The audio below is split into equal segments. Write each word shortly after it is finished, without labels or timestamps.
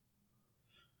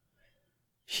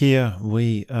Here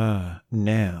we are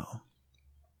now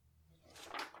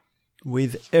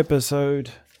with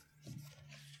episode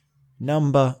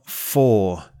number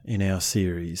 4 in our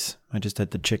series. I just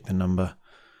had to check the number.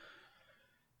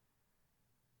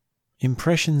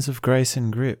 Impressions of Grace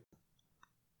and Grip.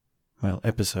 Well,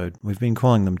 episode. We've been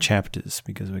calling them chapters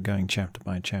because we're going chapter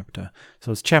by chapter.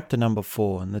 So it's chapter number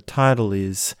 4, and the title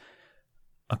is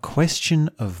A Question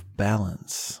of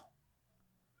Balance.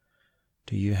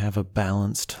 Do you have a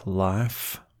balanced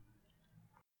life?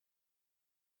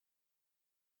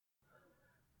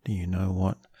 Do you know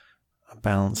what a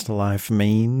balanced life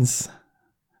means?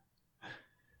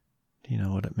 Do you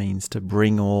know what it means to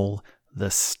bring all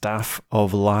the stuff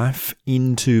of life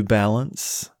into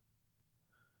balance?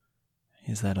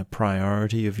 Is that a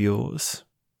priority of yours?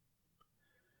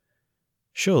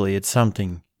 Surely it's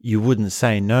something you wouldn't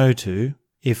say no to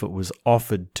if it was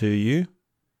offered to you.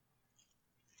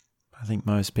 I think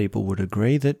most people would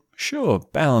agree that, sure,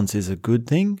 balance is a good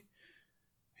thing.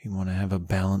 You want to have a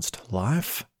balanced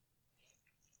life.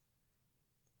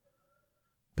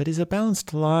 But is a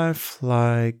balanced life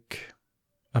like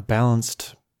a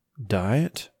balanced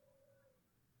diet?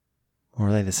 Or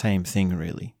are they the same thing,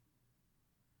 really?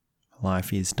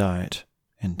 Life is diet,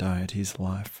 and diet is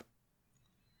life.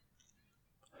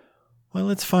 Well,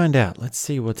 let's find out. Let's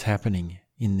see what's happening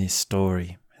in this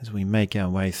story as we make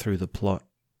our way through the plot.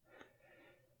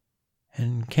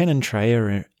 And Ken and Trey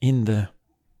are in the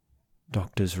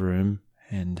doctor's room,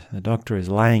 and the doctor is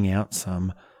laying out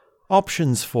some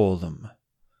options for them.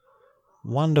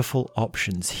 Wonderful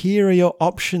options. Here are your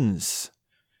options.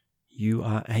 You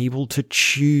are able to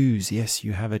choose. Yes,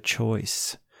 you have a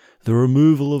choice. The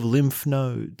removal of lymph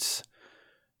nodes.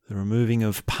 The removing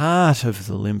of part of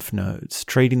the lymph nodes.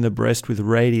 Treating the breast with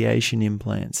radiation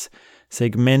implants.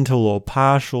 Segmental or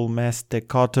partial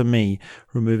mastectomy,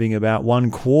 removing about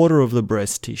 1/4 of the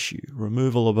breast tissue,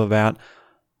 removal of about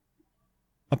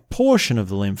a portion of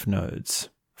the lymph nodes,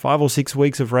 5 or 6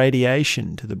 weeks of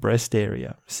radiation to the breast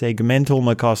area, segmental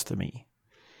mycostomy,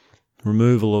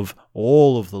 removal of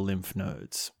all of the lymph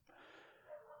nodes.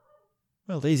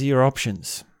 Well, these are your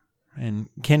options. And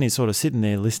Ken is sort of sitting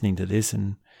there listening to this,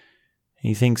 and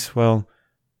he thinks, well,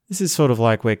 this is sort of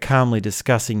like we're calmly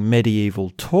discussing medieval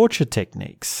torture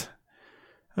techniques.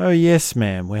 Oh yes,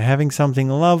 ma'am, we're having something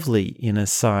lovely in a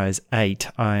size 8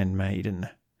 Iron Maiden.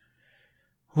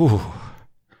 Ooh.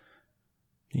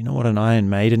 Do you know what an Iron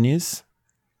Maiden is?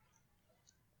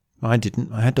 I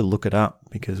didn't. I had to look it up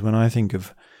because when I think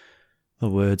of the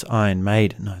words Iron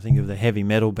Maiden, I think of the heavy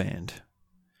metal band.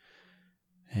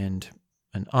 And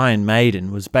an Iron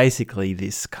Maiden was basically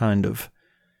this kind of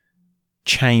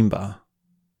chamber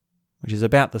which is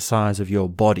about the size of your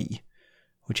body,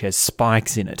 which has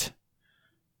spikes in it.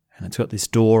 And it's got this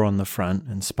door on the front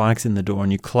and spikes in the door,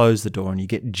 and you close the door and you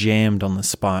get jammed on the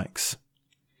spikes.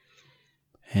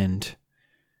 And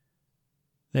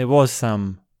there was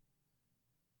some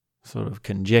sort of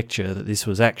conjecture that this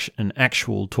was an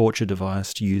actual torture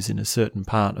device to use in a certain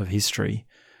part of history,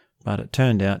 but it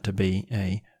turned out to be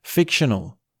a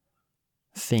fictional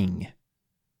thing.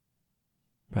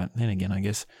 But then again, I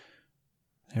guess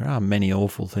there are many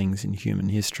awful things in human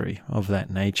history of that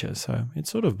nature, so it's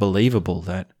sort of believable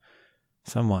that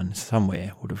someone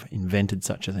somewhere would have invented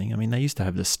such a thing. I mean, they used to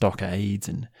have the stockades,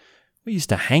 and we used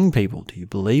to hang people. Do you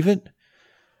believe it?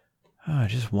 Oh,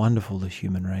 just wonderful the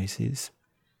human race is.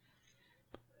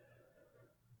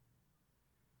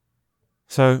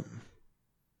 So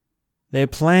their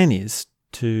plan is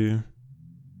to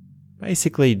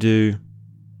basically do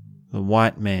the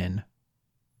white man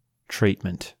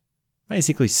treatment.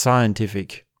 Basically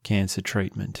scientific cancer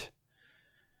treatment.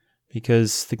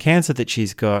 Because the cancer that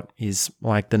she's got is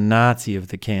like the Nazi of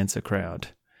the cancer crowd.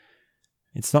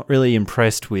 It's not really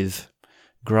impressed with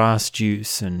grass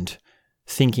juice and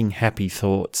thinking happy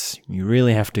thoughts. You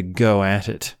really have to go at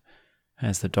it,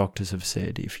 as the doctors have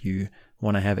said, if you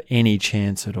want to have any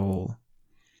chance at all.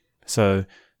 So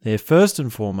they're first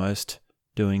and foremost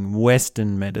doing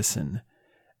Western medicine.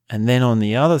 And then on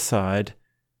the other side,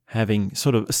 having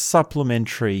sort of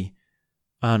supplementary,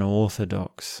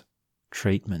 unorthodox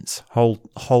treatments,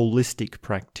 holistic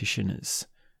practitioners'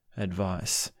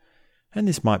 advice. And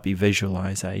this might be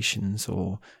visualizations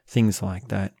or things like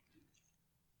that.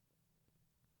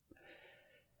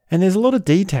 And there's a lot of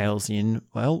details in,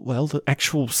 well, the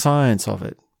actual science of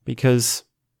it, because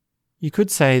you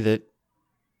could say that,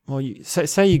 well,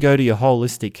 say you go to your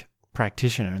holistic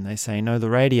practitioner and they say, no, the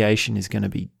radiation is going to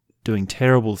be doing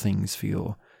terrible things for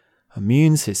your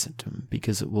immune system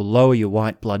because it will lower your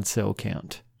white blood cell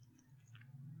count.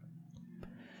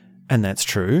 And that's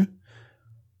true.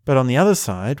 But on the other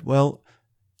side, well,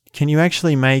 can you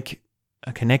actually make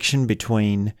a connection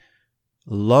between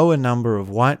lower number of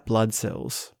white blood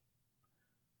cells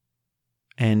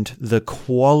and the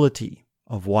quality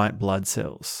of white blood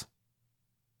cells,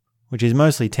 which is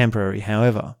mostly temporary,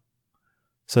 however.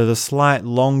 So the slight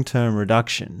long-term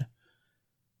reduction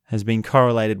has been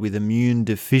correlated with immune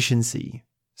deficiency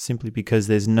simply because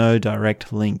there's no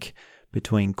direct link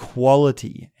between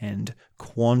quality and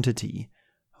quantity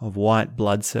of white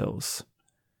blood cells,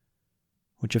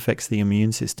 which affects the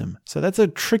immune system. So that's a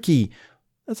tricky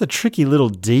little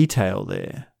detail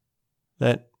there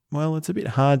that, well, it's a bit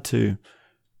hard to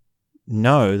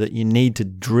know that you need to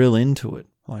drill into it.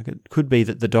 Like, it could be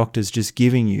that the doctor's just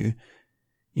giving you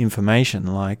information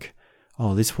like,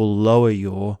 oh, this will lower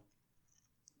your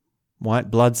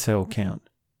white blood cell count.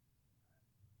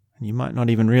 And you might not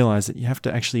even realize that you have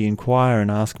to actually inquire and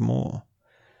ask more.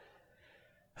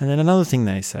 And then another thing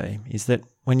they say is that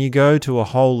when you go to a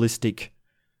holistic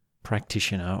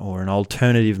practitioner or an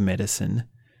alternative medicine,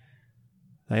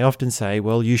 they often say,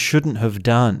 well, you shouldn't have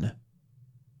done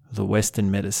the Western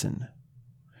medicine.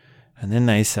 And then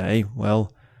they say,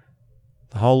 well,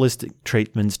 the holistic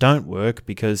treatments don't work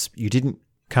because you didn't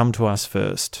come to us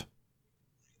first.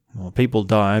 Or people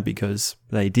die because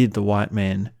they did the white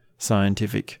man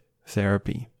scientific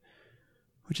therapy,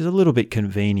 which is a little bit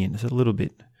convenient. It's a little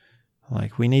bit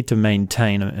like we need to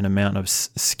maintain an amount of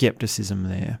skepticism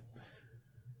there.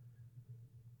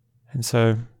 And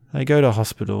so they go to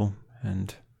hospital,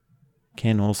 and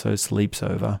Ken also sleeps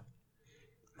over,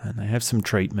 and they have some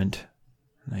treatment,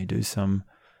 and they do some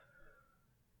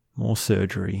more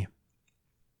surgery,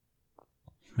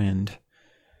 and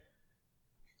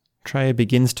Treya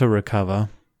begins to recover,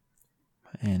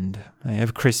 and they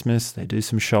have Christmas, they do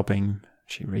some shopping,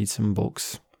 she reads some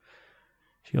books.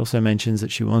 She also mentions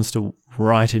that she wants to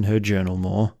write in her journal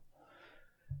more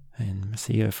and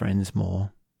see her friends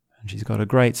more, and she's got a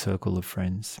great circle of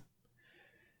friends.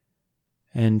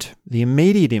 And the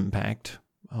immediate impact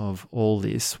of all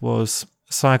this was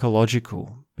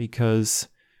psychological, because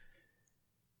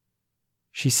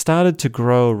she started to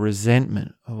grow a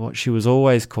resentment of what she was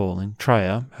always calling,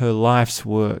 Treya, her life's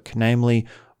work, namely,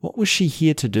 what was she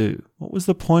here to do? What was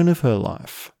the point of her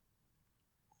life?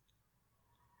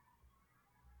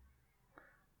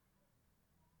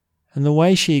 And the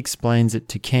way she explains it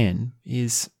to Ken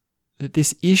is that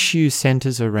this issue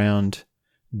centers around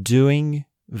doing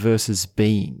versus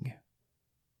being.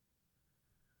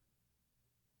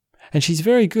 And she's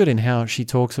very good in how she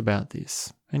talks about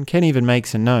this. And Ken even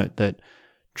makes a note that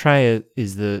Treya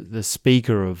is the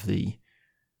speaker of the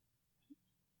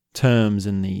terms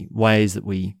and the ways that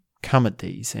we come at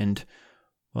these. And,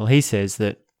 well, he says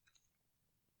that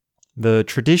the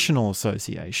traditional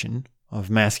association of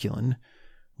masculine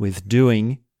with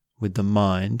doing, with the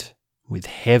mind, with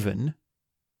heaven,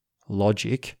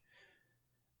 logic,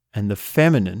 and the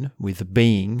feminine with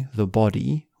being, the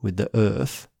body, with the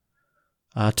earth,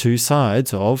 are two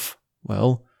sides of,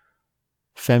 well,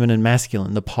 feminine,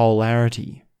 masculine, the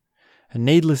polarity. And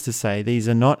needless to say, these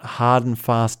are not hard and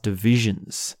fast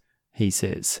divisions, he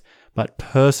says, but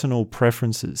personal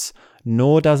preferences,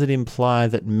 nor does it imply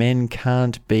that men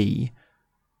can't be,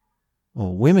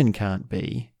 or women can't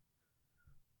be,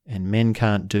 and men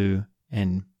can't do,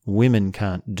 and women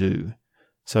can't do.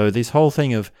 So this whole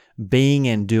thing of being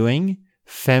and doing,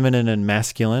 feminine and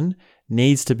masculine,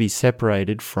 needs to be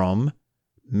separated from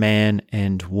man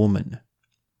and woman.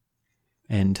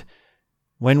 And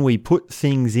when we put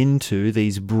things into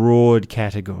these broad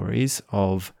categories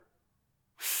of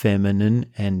feminine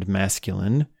and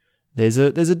masculine, there's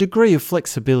a degree of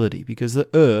flexibility, because the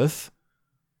earth,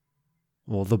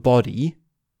 or the body,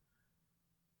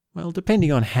 well,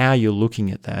 depending on how you're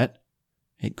looking at that,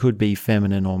 it could be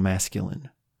feminine or masculine.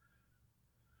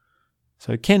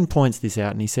 So Ken points this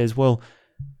out and he says, well,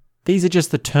 these are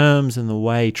just the terms and the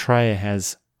way Treya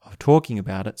has of talking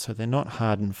about it, so they're not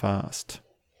hard and fast.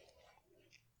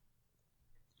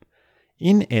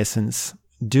 In essence,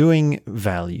 doing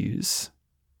values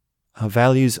are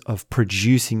values of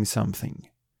producing something.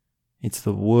 It's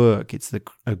the work, it's the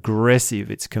aggressive,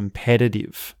 it's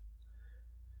competitive.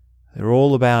 They're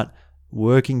all about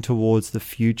working towards the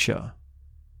future.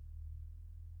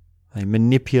 They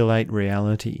manipulate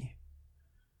reality.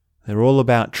 They're all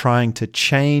about trying to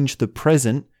change the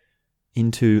present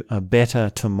into a better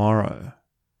tomorrow.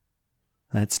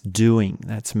 That's doing,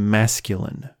 that's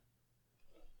masculine.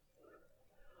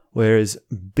 Whereas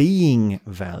being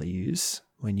values,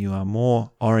 when you are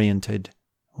more oriented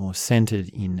or centered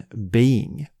in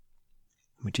being,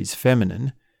 which is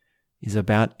feminine, is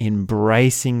about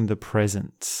embracing the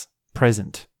present,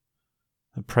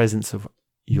 the presence of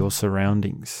your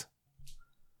surroundings.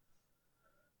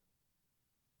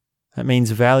 That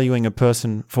means valuing a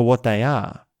person for what they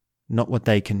are, not what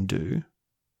they can do,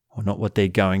 or not what they're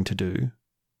going to do,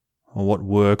 or what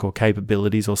work or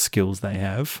capabilities or skills they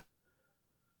have.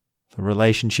 The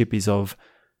relationship is of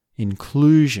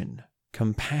inclusion,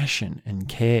 compassion, and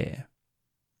care.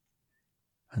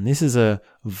 And this is a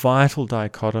vital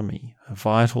dichotomy, a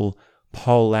vital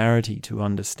polarity to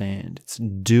understand. It's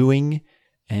doing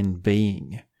and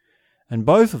being. And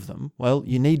both of them, well,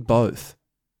 you need both.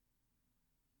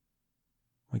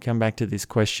 We come back to this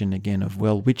question again of,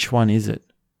 well, which one is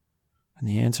it? And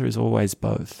the answer is always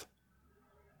both.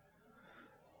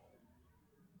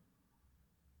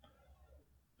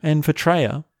 And for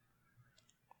Treya,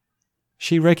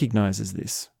 she recognizes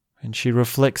this and she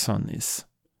reflects on this.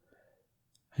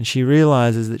 And she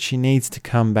realizes that she needs to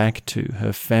come back to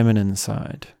her feminine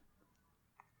side.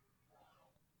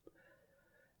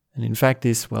 And in fact,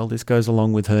 this goes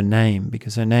along with her name,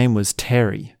 because her name was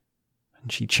Terry.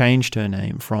 And she changed her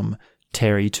name from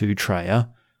Terry to Treya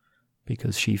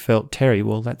because she felt Terry,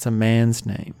 well, that's a man's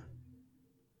name.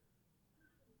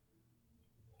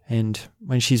 And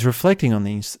when she's reflecting on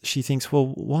these, she thinks,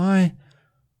 well, why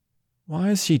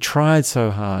has she tried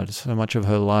so hard, so much of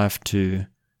her life to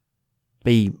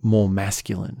be more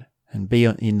masculine and be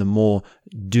in the more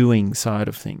doing side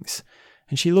of things?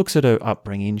 And she looks at her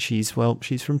upbringing. She's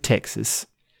from Texas.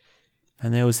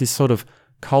 And there was this sort of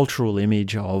cultural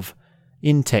image of,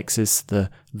 in Texas, the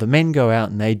men go out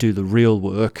and they do the real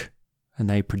work and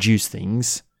they produce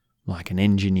things like an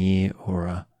engineer or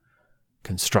a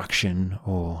construction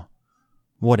or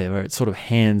whatever. It's sort of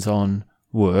hands-on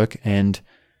work, and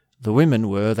the women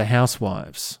were the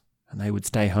housewives and they would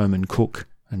stay home and cook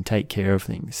and take care of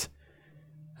things.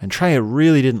 And Treya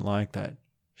really didn't like that.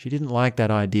 She didn't like that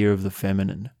idea of the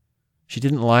feminine. She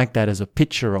didn't like that as a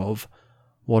picture of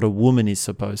what a woman is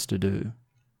supposed to do.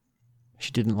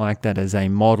 She didn't like that as a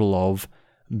model of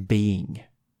being.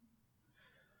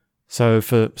 So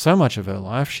for so much of her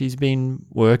life, she's been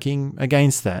working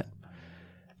against that.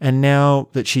 And now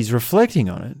that she's reflecting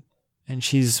on it, and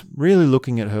she's really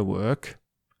looking at her work,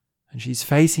 and she's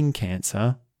facing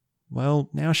cancer, well,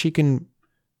 now she can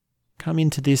come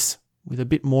into this with a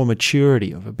bit more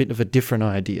maturity, of a bit of a different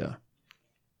idea.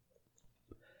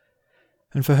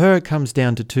 And for her, it comes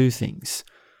down to two things.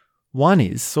 One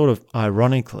is, sort of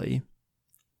ironically,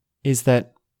 is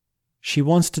that she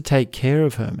wants to take care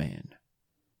of her man.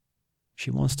 She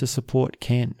wants to support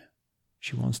Ken.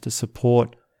 She wants to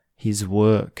support his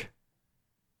work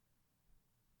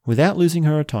without losing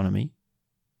her autonomy,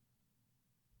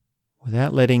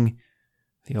 without letting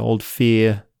the old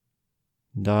fear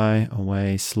die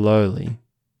away slowly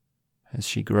as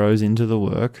she grows into the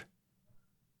work.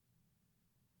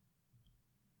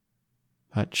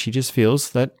 But she just feels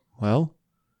that, well,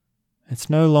 it's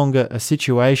no longer a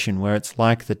situation where it's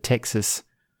like the Texas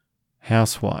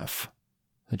housewife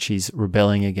that she's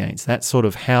rebelling against. That sort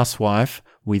of housewife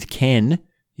with Ken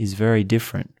is very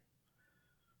different.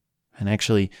 And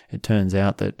actually, it turns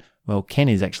out that, well, Ken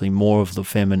is actually more of the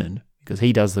feminine because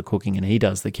he does the cooking and he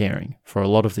does the caring for a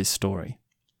lot of this story.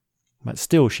 But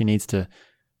still, she needs to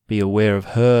be aware of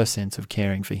her sense of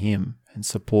caring for him and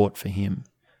support for him.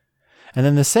 And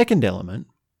then the second element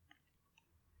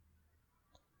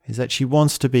is that she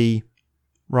wants to be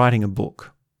writing a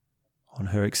book on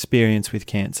her experience with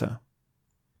cancer.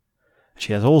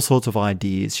 She has all sorts of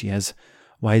ideas. She has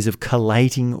ways of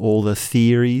collating all the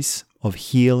theories of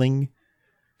healing.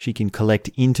 She can collect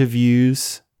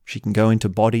interviews. She can go into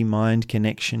body-mind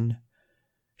connection.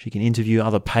 She can interview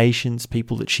other patients,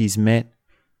 people that she's met.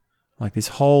 Like this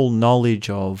whole knowledge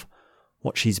of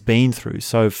what she's been through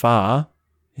so far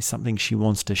is something she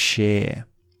wants to share.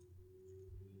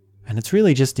 And it's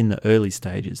really just in the early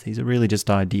stages. These are really just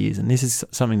ideas. And this is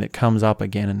something that comes up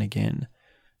again and again.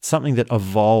 Something that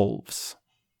evolves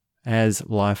as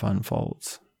life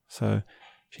unfolds. So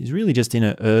she's really just in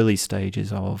her early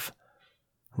stages of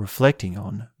reflecting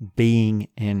on being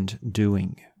and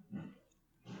doing.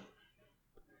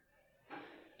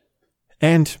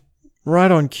 And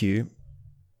right on cue,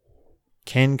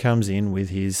 Ken comes in with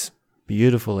his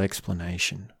beautiful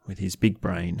explanation, with his big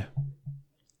brain.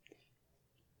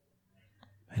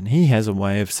 And he has a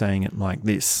way of saying it like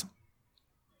this.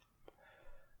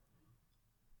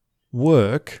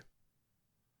 Work,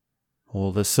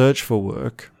 or the search for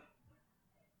work,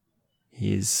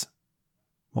 is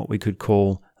what we could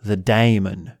call the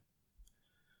daemon,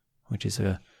 which is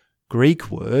a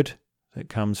Greek word that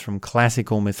comes from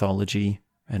classical mythology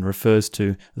and refers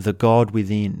to the God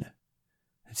within.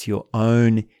 It's your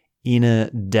own inner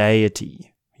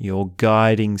deity, your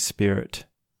guiding spirit,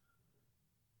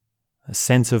 a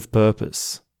sense of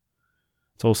purpose.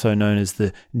 It's also known as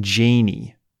the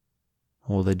genie,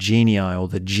 or the genii, or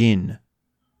the jinn.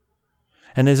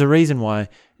 And there's a reason why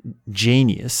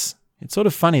genius, it's sort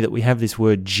of funny that we have this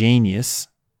word genius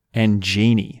and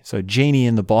genie. So genie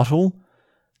in the bottle,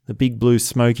 the big blue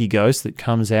smoky ghost that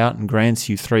comes out and grants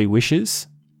you 3 wishes.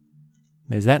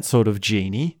 There's that sort of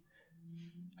genie.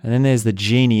 And then there's the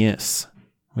genius,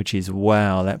 which is,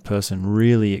 wow, that person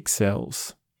really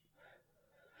excels.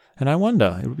 And I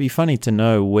wonder, it would be funny to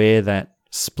know where that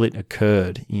split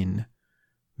occurred in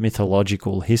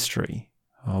mythological history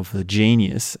of the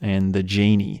genius and the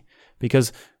genie.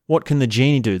 Because what can the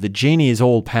genie do? The genie is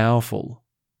all powerful.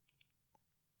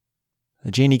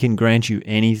 The genie can grant you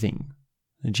anything.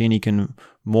 The genie can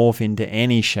morph into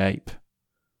any shape.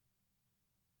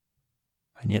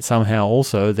 And yet somehow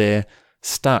also they're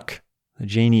stuck. The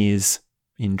genie is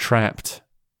entrapped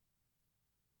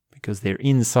because they're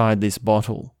inside this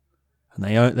bottle.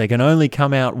 And they can only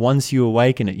come out once you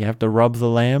awaken it. You have to rub the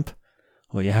lamp,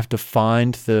 or you have to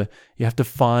find the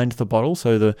bottle.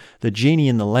 So the genie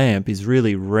in the lamp is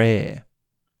really rare.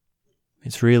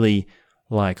 It's really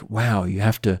like, wow, you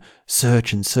have to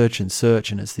search and search and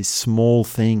search, and it's this small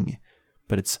thing,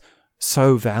 but it's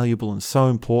so valuable and so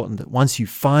important that once you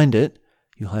find it,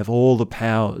 you'll have all the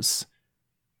powers.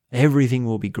 Everything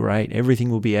will be great. Everything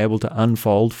will be able to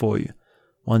unfold for you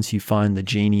once you find the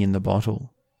genie in the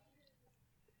bottle.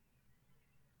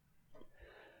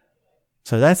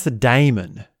 So that's the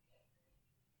daemon.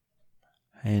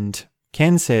 And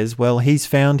Ken says, well, he's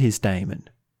found his daemon.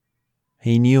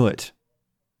 He knew it.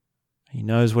 He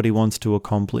knows what he wants to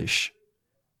accomplish.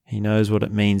 He knows what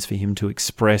it means for him to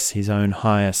express his own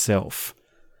higher self.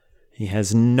 He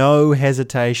has no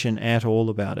hesitation at all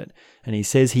about it. And he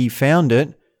says he found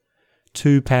it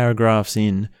 2 paragraphs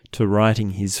in to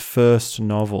writing his first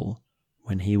novel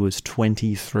when he was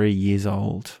 23 years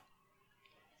old.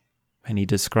 And he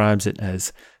describes it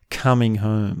as coming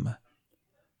home,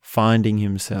 finding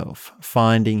himself,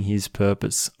 finding his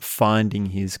purpose, finding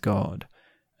his God.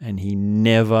 And he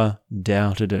never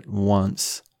doubted it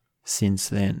once since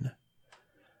then.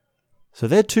 So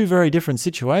they're 2 very different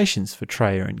situations for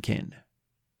Treya and Ken.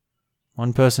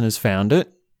 One person has found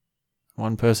it,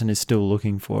 one person is still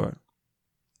looking for it.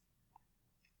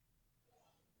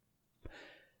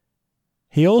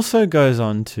 He also goes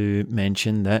on to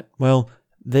mention that, well,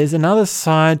 there's another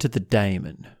side to the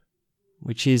daemon,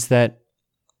 which is that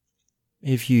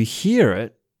if you hear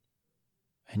it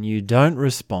and you don't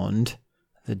respond,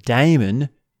 the daemon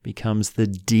becomes the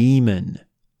demon,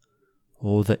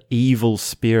 or the evil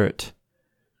spirit.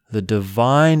 The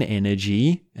divine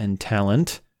energy and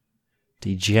talent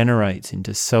degenerates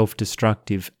into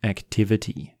self-destructive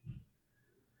activity.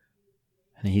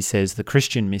 And he says the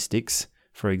Christian mystics,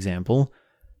 for example,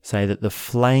 say that the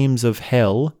flames of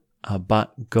hell are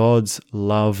but God's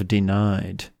love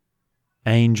denied,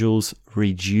 angels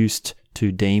reduced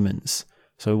to demons.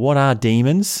 So what are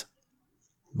demons?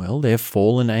 Well, they're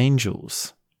fallen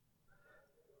angels.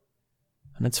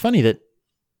 And it's funny that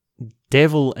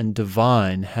devil and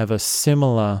divine have a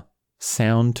similar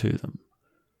sound to them.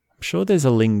 I'm sure there's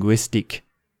a linguistic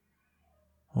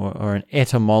or an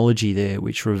etymology there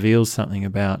which reveals something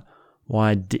about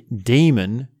why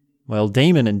demon, well,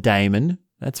 demon and daemon,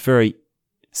 that's very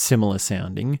similar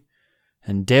sounding.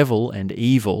 And devil and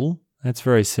evil, that's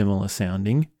very similar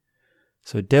sounding.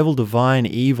 So devil, divine,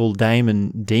 evil,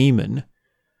 daemon, demon,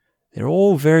 they're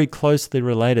all very closely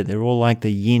related. They're all like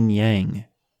the yin-yang.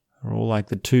 They're all like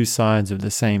the 2 sides of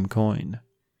the same coin.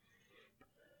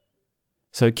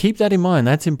 So keep that in mind.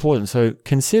 That's important. So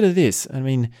consider this. I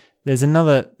mean, there's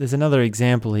another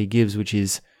example he gives, which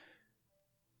is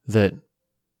that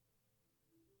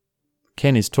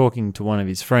Ken is talking to one of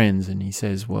his friends and he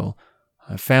says, well,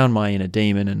 I found my inner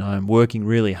demon and I'm working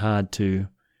really hard to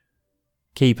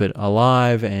keep it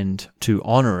alive and to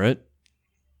honor it.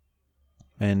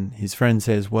 And his friend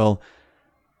says, well,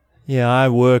 yeah, I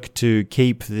work to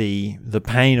keep the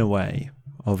pain away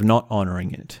of not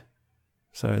honoring it.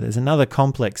 So there's another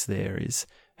complex there, is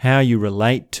how you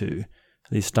relate to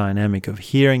this dynamic of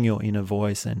hearing your inner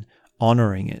voice and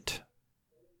honoring it.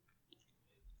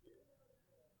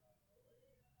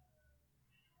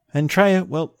 And Treya,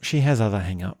 well, she has other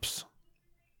hang-ups.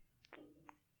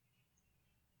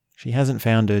 She hasn't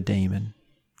found her daemon,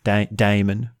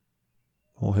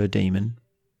 or her demon,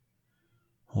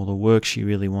 or the work she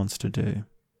really wants to do.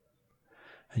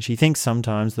 And she thinks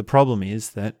sometimes the problem is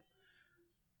that,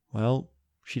 well,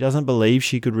 she doesn't believe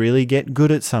she could really get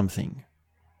good at something.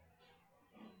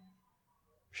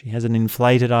 She has an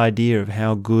inflated idea of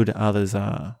how good others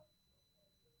are.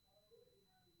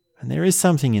 And there is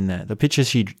something in that. The picture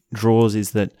she draws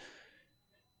is that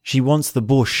She wants the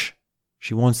bush.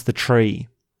 She wants the tree.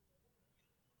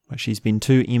 But she's been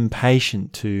too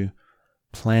impatient to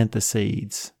plant the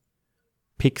seeds,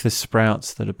 pick the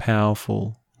sprouts that are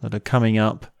powerful, that are coming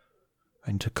up,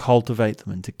 and to cultivate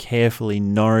them and to carefully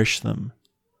nourish them.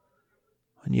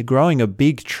 When you're growing a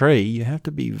big tree, you have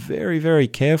to be very, very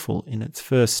careful in its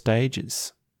first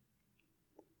stages.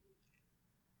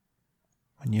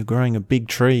 When you're growing a big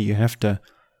tree, you have to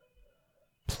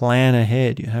plan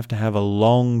ahead. You have to have a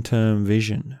long-term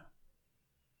vision.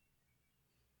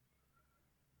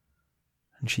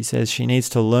 And she says she needs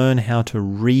to learn how to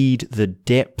read the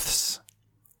depths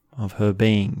of her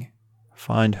being,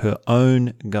 find her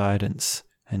own guidance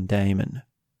and daemon.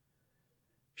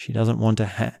 She doesn't want to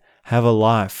have a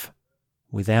life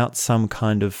without some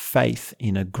kind of faith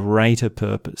in a greater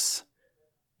purpose,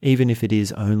 even if it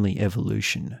is only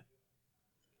evolution.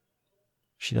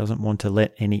 She doesn't want to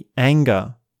let any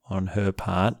anger on her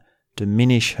part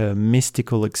diminish her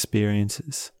mystical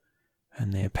experiences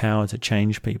and their power to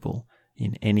change people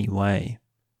in any way.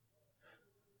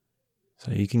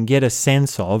 So you can get a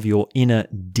sense of your inner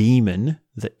demon,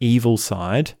 the evil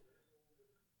side,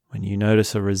 when you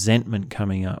notice a resentment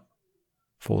coming up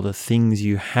for the things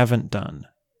you haven't done,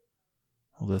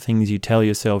 or the things you tell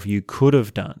yourself you could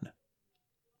have done.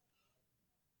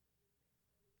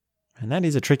 And that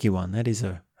is a tricky one. That is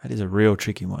a real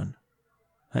tricky one.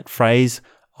 That phrase,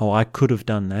 oh, I could have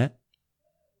done that.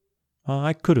 Oh,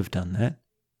 I could have done that.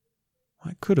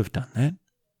 I could have done that.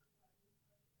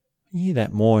 You hear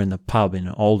that more in the pub in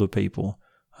older people.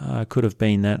 Oh, I could have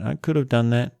been that. I could have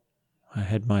done that. I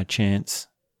had my chance.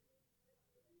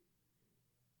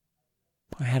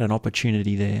 I had an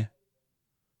opportunity there.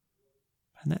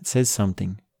 And that says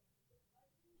something.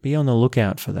 Be on the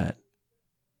lookout for that.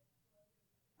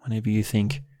 Whenever you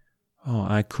think, oh,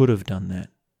 I could have done that.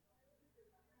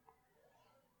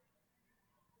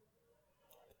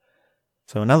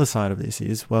 So another side of this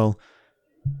is, well,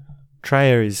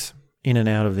 Treya is in and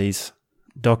out of these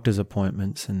doctor's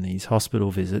appointments and these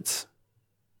hospital visits.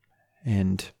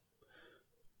 And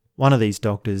one of these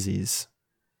doctors is,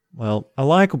 well, a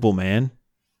likeable man,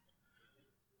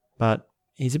 but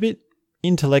he's a bit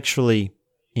intellectually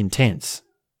intense.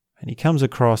 And he comes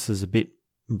across as a bit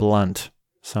blunt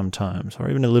sometimes, or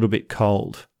even a little bit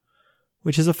cold,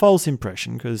 which is a false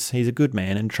impression because he's a good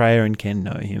man and Treya and Ken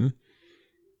know him.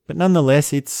 But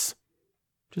nonetheless, it's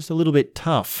just a little bit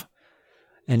tough.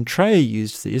 And Treya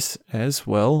used this as,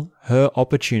 well, her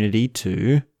opportunity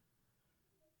to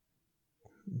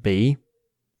be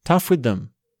tough with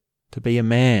them, to be a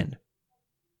man,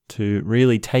 to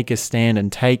really take a stand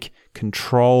and take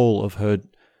control of her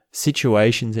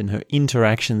situations and her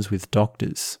interactions with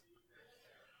doctors.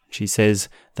 She says,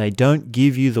 they don't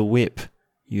give you the whip.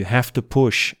 You have to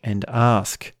push and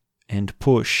ask and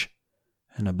push.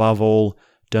 And above all,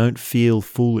 don't feel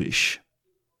foolish.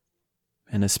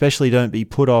 And especially don't be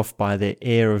put off by their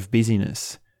air of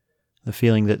busyness, the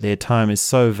feeling that their time is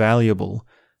so valuable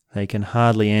they can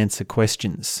hardly answer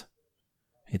questions.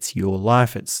 It's your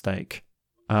life at stake.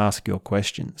 Ask your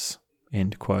questions.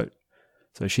 End quote.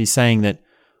 So she's saying that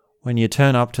when you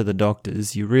turn up to the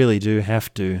doctors, you really do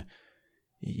have to,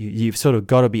 you've sort of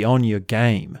got to be on your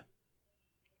game.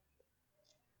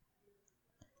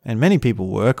 And many people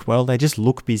work, well, they just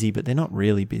look busy, but they're not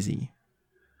really busy.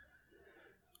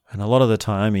 And a lot of the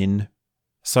time in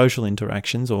social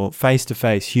interactions or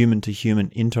face-to-face,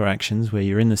 human-to-human interactions where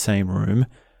you're in the same room,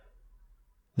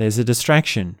 there's a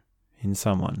distraction in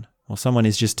someone, or someone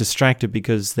is just distracted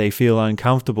because they feel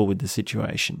uncomfortable with the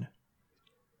situation.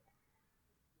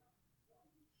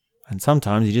 And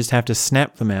sometimes you just have to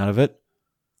snap them out of it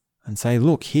and say,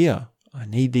 look, here, I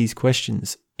need these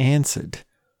questions answered.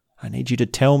 I need you to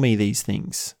tell me these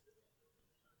things.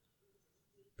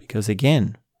 Because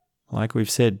again, like we've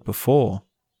said before,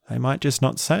 they might just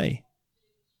not say.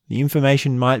 The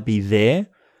information might be there,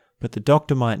 but the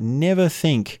doctor might never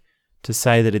think to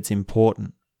say that it's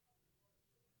important.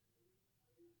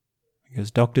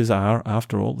 Because doctors are,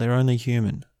 after all, they're only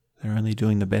human. They're only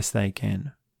doing the best they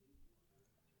can.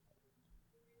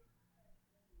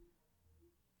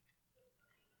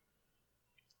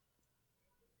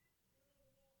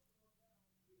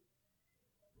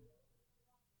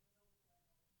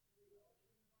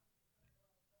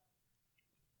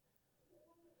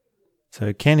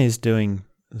 So Ken is doing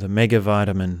the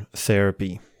megavitamin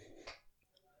therapy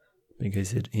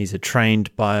because he's a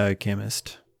trained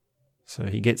biochemist. So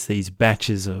he gets these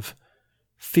batches of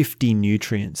 50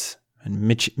 nutrients and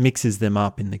mixes them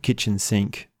up in the kitchen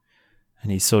sink.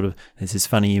 And there's this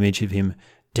funny image of him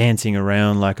dancing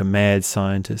around like a mad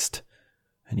scientist.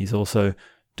 And he's also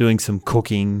doing some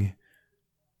cooking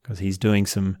because he's doing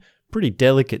some pretty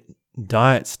delicate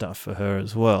diet stuff for her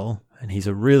as well, and he's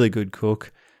a really good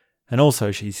cook. And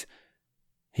also he's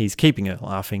keeping her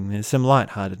laughing. There's some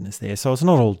lightheartedness there, so it's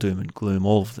not all doom and gloom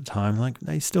all of the time. Like,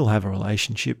 they still have a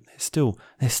relationship.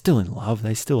 They're still in love.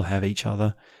 They still have each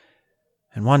other.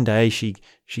 And one day she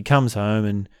comes home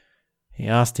and he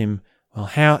asked him, "Well,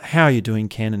 how are you doing,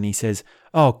 Ken?" And he says,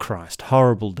 "Oh, Christ,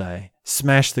 horrible day.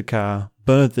 Smashed the car,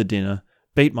 burnt the dinner,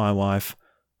 beat my wife.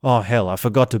 Oh, hell, I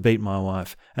forgot to beat my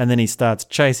wife." And then he starts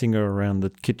chasing her around the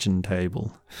kitchen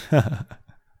table.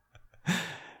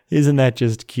 Isn't that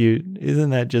just cute? Isn't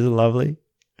that just lovely?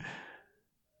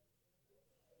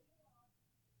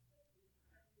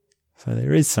 So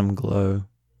there is some glow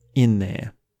in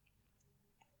there.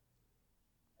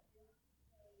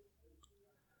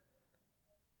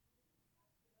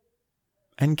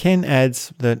 And Ken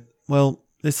adds that, well,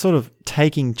 this sort of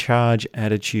taking charge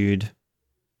attitude,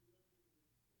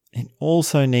 it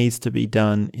also needs to be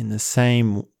done in the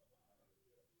same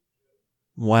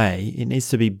way. It needs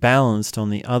to be balanced on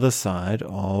the other side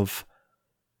of,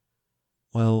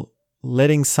 well,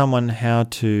 letting someone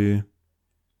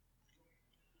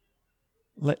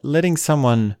letting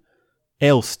someone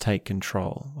else take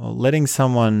control, or letting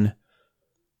someone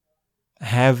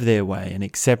have their way, and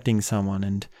accepting someone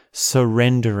and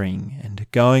surrendering and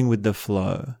going with the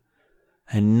flow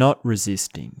and not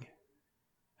resisting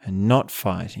and not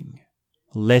fighting,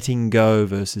 letting go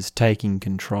versus taking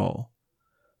control,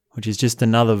 which is just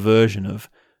another version of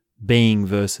being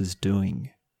versus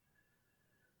doing.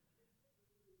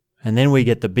 And then we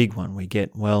get the big one. We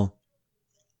get, well,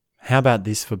 how about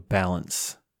this for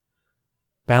balance?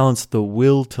 Balance the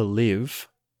will to live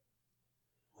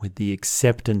with the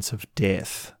acceptance of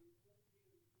death.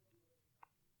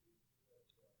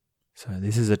 So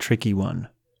this is a tricky one.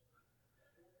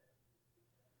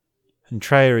 And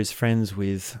Treya is friends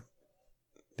with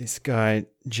this guy,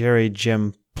 Jerry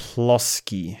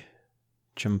Jampolsky,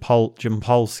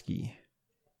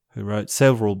 who wrote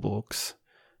several books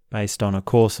based on A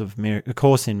Course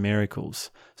in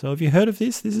Miracles. So have you heard of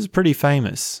this? This is pretty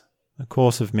famous, A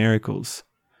Course of Miracles.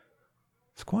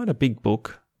 It's quite a big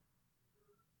book.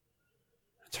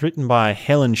 It's written by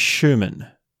Helen Schumann.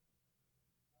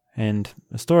 And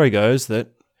the story goes that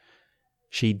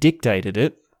she dictated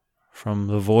it from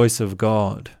the voice of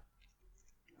God,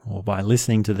 or by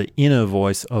listening to the inner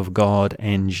voice of God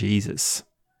and Jesus.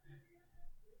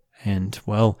 And,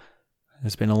 well,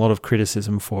 there's been a lot of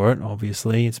criticism for it,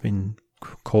 obviously. It's been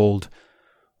called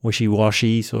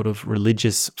wishy-washy, sort of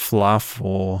religious fluff,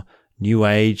 or New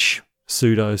Age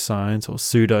pseudoscience or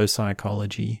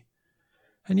pseudo-psychology.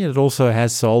 And yet it also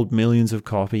has sold millions of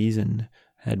copies and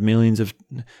had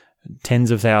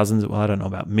tens of thousands, well, I don't know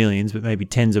about millions, but maybe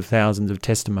tens of thousands of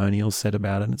testimonials said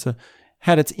about it. And it's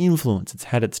had its influence, it's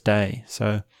had its day.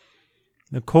 So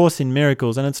The Course in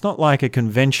Miracles, and it's not like a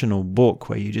conventional book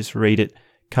where you just read it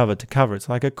cover to cover. It's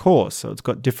like a course, so it's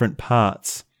got different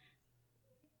parts.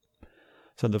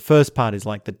 So the first part is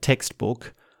like the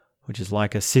textbook, which is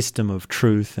like a system of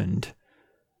truth and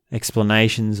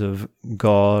explanations of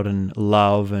God and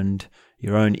love and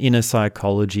your own inner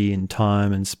psychology and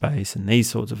time and space and these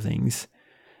sorts of things.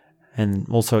 And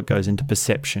also it goes into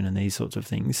perception and these sorts of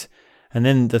things. And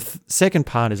then the second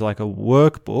part is like a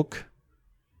workbook.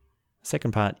 The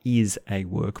second part is a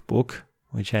workbook,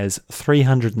 which has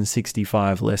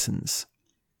 365 lessons.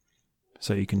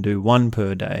 So you can do one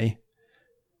per day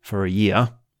for a year.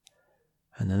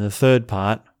 And then the third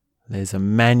part, there's a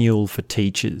manual for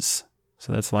teachers.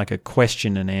 So that's like a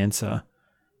question and answer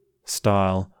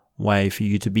style way for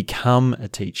you to become a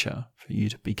teacher, for you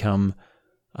to become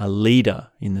a leader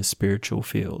in the spiritual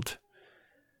field.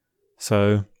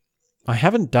 So I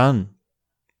haven't done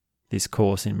this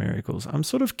Course in Miracles. I'm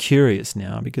sort of curious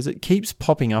now because it keeps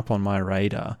popping up on my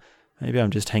radar. Maybe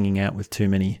I'm just hanging out with too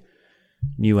many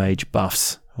New Age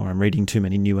buffs, or I'm reading too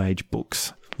many New Age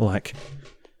books like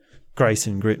Grace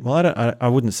and Grit. Well, I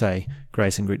wouldn't say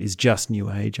Grace and Grit is just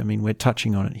New Age. I mean, we're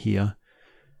touching on it here.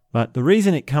 But the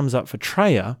reason it comes up for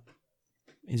Treya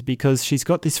is because she's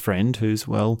got this friend who's,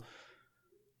 well,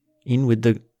 in with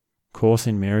the Course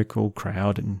in Miracle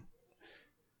crowd, and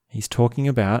he's talking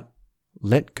about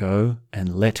let go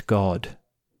and let God.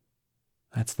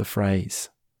 That's the phrase.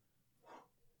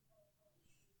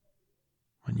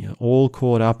 When you're all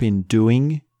caught up in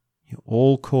doing, you're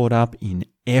all caught up in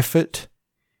effort,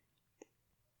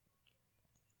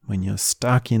 when you're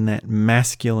stuck in that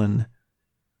masculine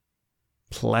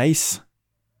place,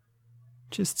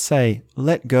 just say,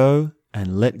 let go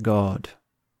and let God.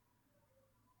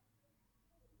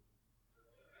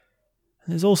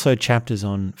 And there's also chapters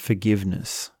on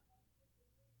forgiveness.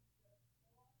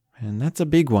 And that's a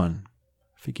big one.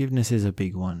 Forgiveness is a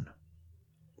big one.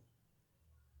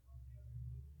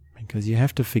 Because you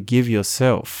have to forgive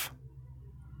yourself.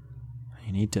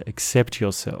 You need to accept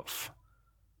yourself.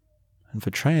 And for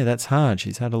Treya, that's hard.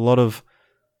 She's had a lot of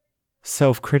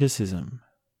self-criticism.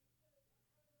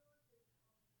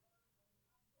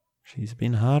 She's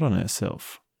been hard on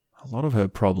herself. A lot of her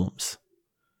problems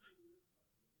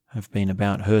have been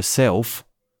about herself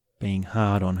being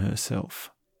hard on herself.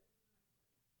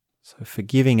 So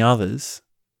forgiving others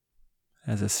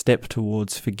as a step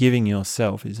towards forgiving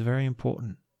yourself is very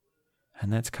important.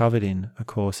 And that's covered in A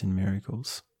Course in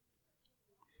Miracles.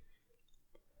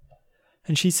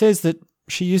 And she says that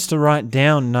she used to write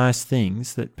down nice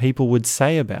things that people would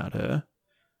say about her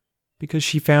because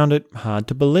she found it hard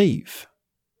to believe.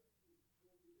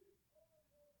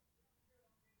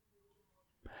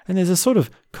 And there's a sort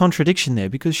of contradiction there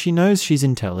because she knows she's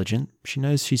intelligent, she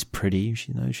knows she's pretty,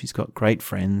 she knows she's got great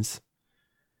friends.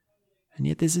 And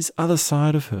yet there's this other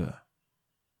side of her.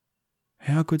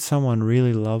 How could someone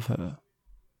really love her?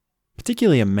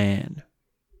 Particularly a man.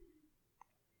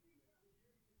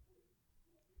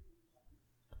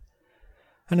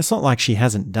 And it's not like she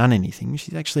hasn't done anything.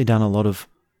 She's actually done a lot of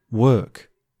work.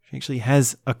 She actually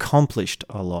has accomplished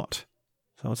a lot.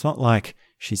 So it's not like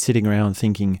she's sitting around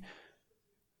thinking...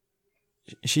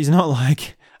 She's not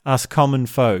like us common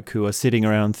folk who are sitting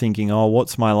around thinking, oh,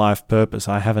 what's my life purpose?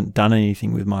 I haven't done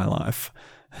anything with my life.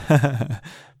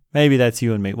 Maybe that's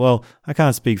you and me. Well, I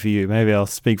can't speak for you. Maybe I'll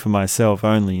speak for myself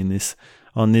only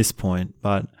on this point.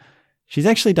 But she's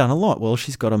actually done a lot. Well,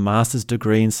 she's got a master's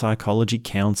degree in psychology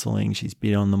counseling. She's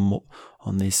been on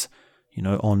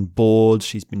boards.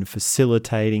 She's been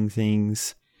facilitating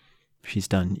things. She's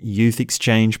done youth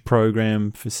exchange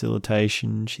program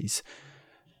facilitation. She's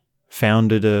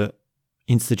founded a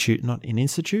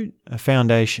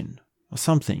foundation or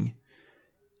something.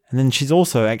 And then she's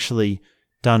also actually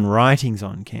done writings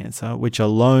on cancer, which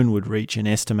alone would reach an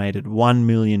estimated 1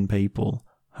 million people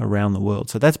around the world.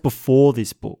 So that's before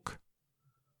this book.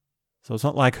 So it's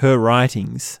not like her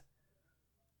writings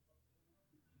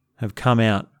have come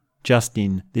out just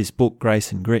in this book,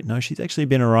 Grace and Grit. No, she's actually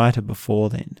been a writer before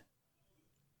then.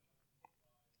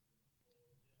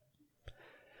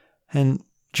 And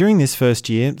during this first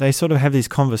year, they sort of have this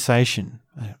conversation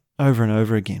over and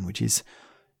over again, which is,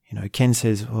 Ken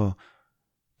says, oh,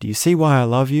 do you see why I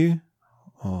love you?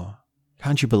 Or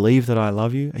can't you believe that I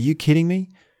love you? Are you kidding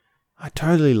me? I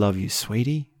totally love you,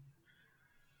 sweetie.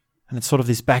 And it's sort of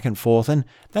this back and forth. And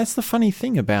that's the funny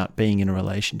thing about being in a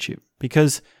relationship,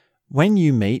 because when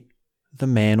you meet the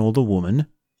man or the woman,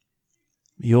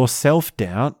 your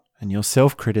self-doubt and your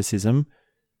self-criticism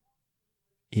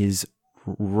is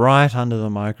right under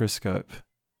the microscope,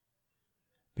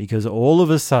 because all of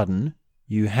a sudden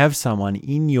you have someone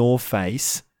in your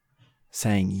face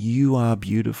saying, you are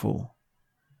beautiful,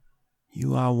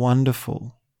 you are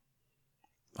wonderful,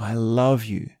 I love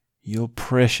you, you're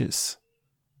precious,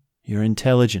 you're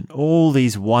intelligent, all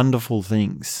these wonderful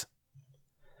things.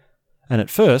 And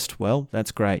at first, well,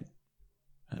 that's great.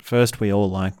 At first we all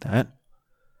like that.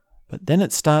 But then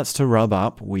it starts to rub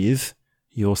up with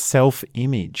your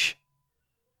self-image.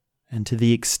 And to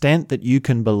the extent that you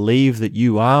can believe that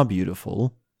you are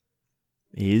beautiful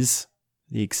is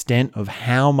the extent of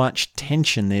how much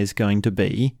tension there's going to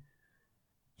be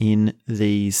in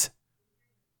these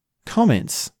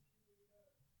comments.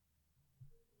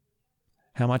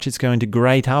 How much it's going to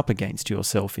grate up against your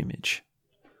self-image.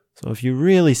 So if you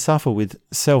really suffer with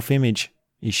self-image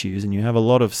issues and you have a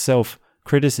lot of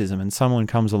self-criticism and someone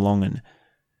comes along and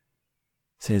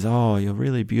says, oh, you're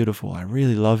really beautiful, I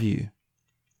really love you,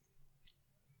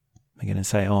 they're going to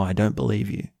say, oh, I don't believe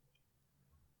you.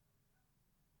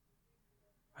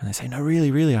 And they say, no,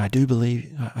 really, I do believe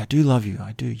you. I do love you.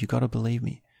 I do. You got to believe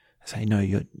me. They say, no,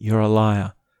 you're a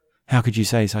liar. How could you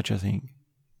say such a thing?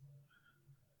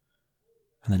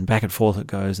 And then back and forth it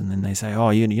goes. And then they say,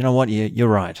 oh, you know what? You're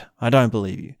right. I don't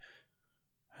believe you.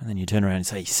 And then you turn around and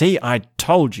say, see, I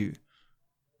told you.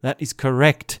 That is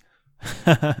correct.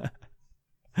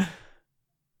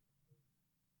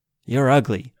 You're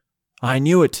ugly. I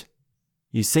knew it.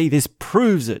 You see, this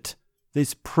proves it.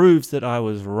 This proves that I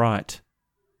was right.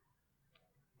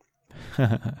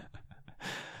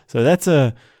 So that's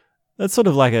sort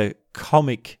of like a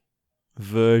comic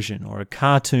version or a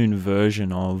cartoon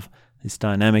version of this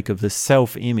dynamic of the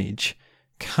self-image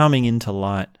coming into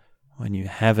light when you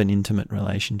have an intimate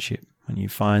relationship, when you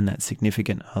find that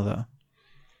significant other.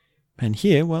 And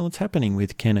here, well, it's happening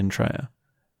with Ken and Treya.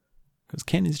 Because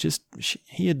Ken is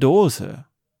he adores her.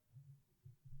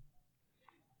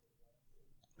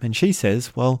 And she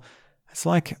says, well, it's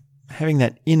like having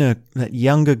that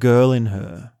younger girl in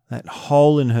her, that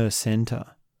hole in her center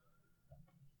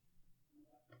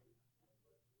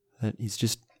that is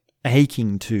just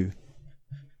aching to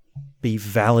be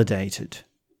validated.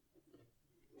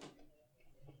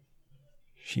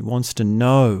 She wants to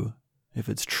know if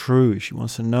it's true. She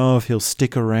wants to know if he'll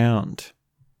stick around.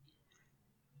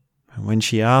 And when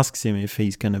she asks him if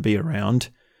he's going to be around,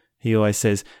 he always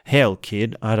says, "Hell,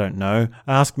 kid, I don't know.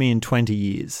 Ask me in 20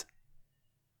 years.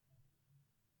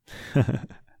 So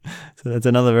that's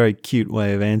another very cute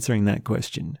way of answering that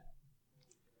question.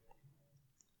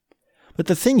 But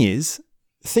the thing is,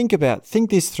 think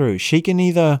this through. She can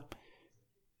either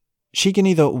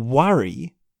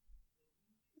worry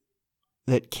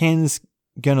that Ken's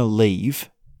going to leave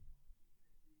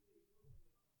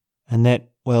and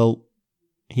that, well,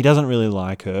 he doesn't really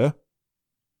like her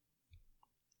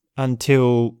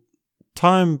until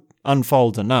time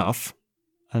unfolds enough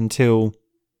until,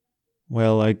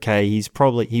 well, okay, he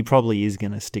probably is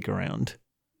going to stick around.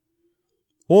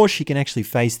 Or she can actually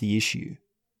face the issue.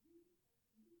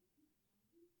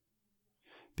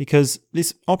 Because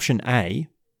this option A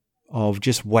of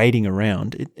just waiting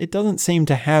around, it doesn't seem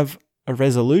to have a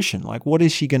resolution. Like, what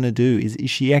is she going to do? Is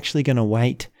she actually going to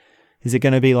wait? Is it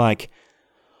going to be like,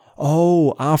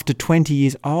 oh, after 20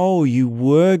 years, oh, you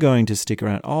were going to stick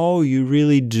around. Oh, you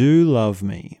really do love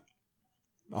me.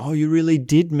 Oh, you really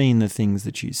did mean the things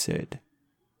that you said.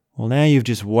 Well, now you've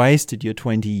just wasted your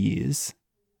 20 years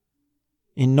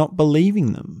in not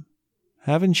believing them,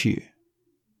 haven't you?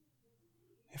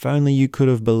 If only you could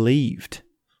have believed.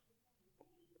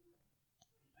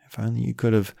 If only you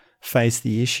could have faced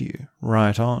the issue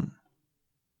right on.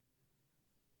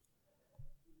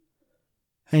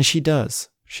 And she does.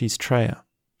 She's Treya.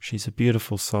 She's a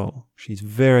beautiful soul. She's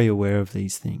very aware of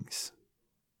these things.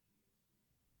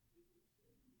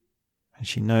 And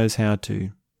she knows how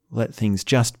to let things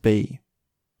just be,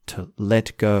 to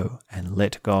let go and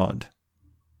let God.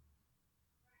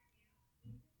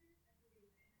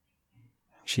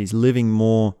 She's living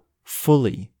more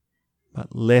fully,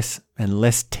 but less and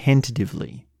less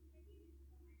tentatively.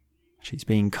 She's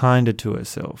being kinder to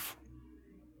herself.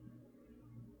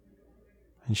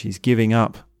 And she's giving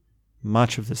up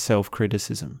much of the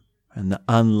self-criticism and the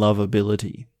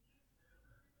unlovability.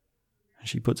 And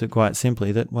she puts it quite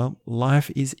simply that, well, life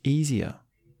is easier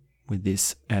with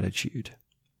this attitude.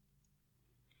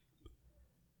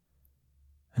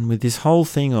 And with this whole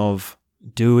thing of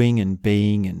doing and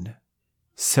being and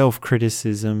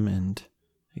self-criticism and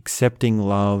accepting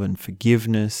love and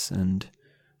forgiveness and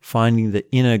finding the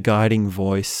inner guiding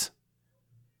voice,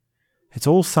 it's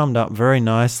all summed up very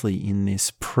nicely in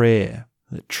this prayer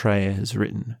that Treya has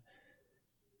written.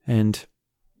 And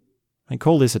I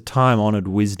call this a time-honoured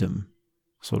wisdom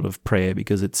sort of prayer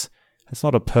because it's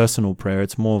not a personal prayer,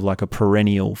 it's more of like a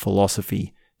perennial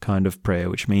philosophy kind of prayer,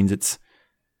 which means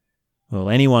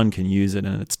anyone can use it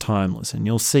and it's timeless, and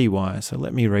you'll see why. So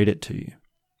let me read it to you.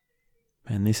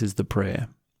 And this is the prayer.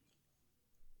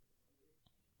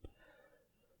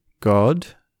 God,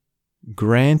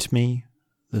 grant me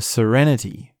the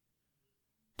serenity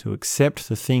to accept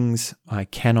the things I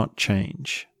cannot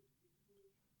change,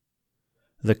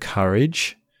 the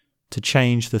courage to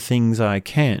change the things I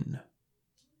can,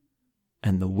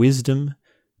 and the wisdom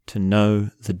to know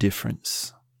the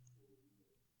difference.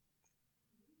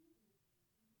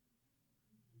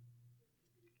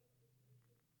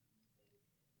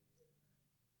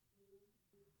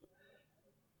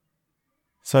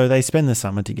 So they spend the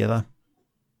summer together,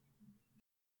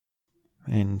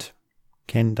 and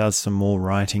Ken does some more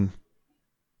writing,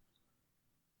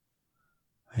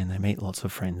 and they meet lots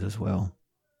of friends as well.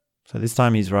 So this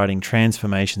time he's writing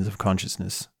Transformations of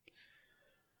Consciousness,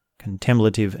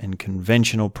 Contemplative and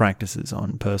Conventional Practices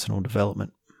on Personal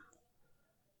Development.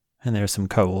 And there are some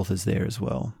co-authors there as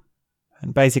well.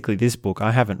 And basically this book,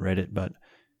 I haven't read it, but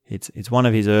it's one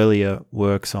of his earlier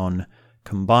works on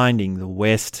combining the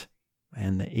West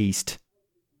and the East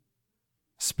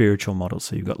spiritual models.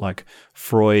 So you've got like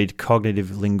Freud,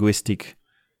 cognitive linguistic,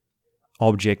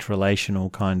 object relational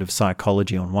kind of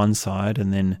psychology on one side,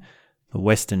 and then the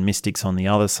Western mystics on the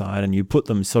other side, and you put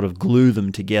them, sort of glue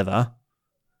them together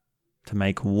to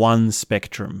make one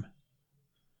spectrum.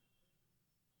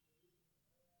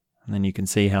 And then you can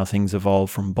see how things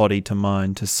evolve from body to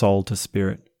mind to soul to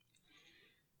spirit.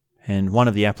 And one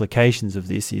of the applications of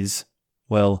this is,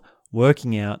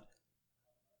 working out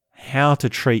how to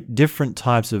treat different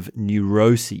types of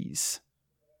neuroses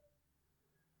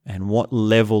and what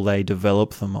level they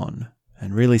develop them on,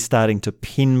 and really starting to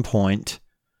pinpoint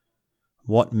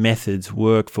what methods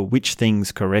work for which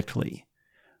things correctly.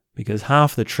 Because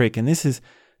half the trick, and this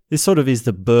this sort of is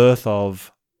the birth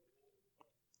of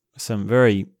some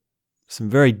very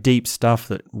deep stuff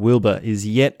that Wilber is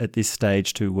yet at this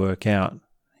stage to work out.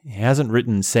 He hasn't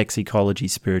written Sex, Ecology,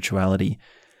 Spirituality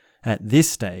at this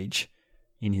stage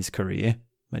in his career,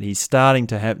 but he's starting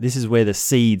to have, this is where the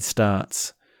seed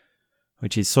starts,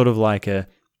 which is sort of like a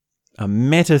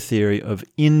meta theory of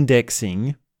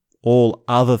indexing all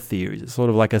other theories. It's sort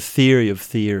of like a theory of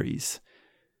theories.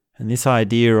 And this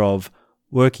idea of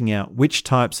working out which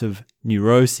types of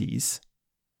neuroses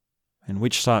and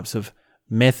which types of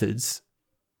methods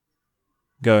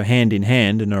go hand in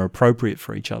hand and are appropriate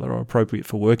for each other or appropriate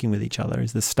for working with each other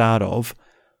is the start of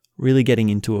really getting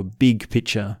into a big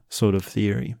picture sort of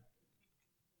theory.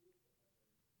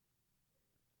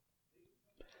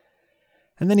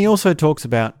 And then he also talks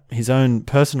about his own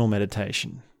personal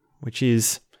meditation, which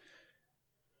is,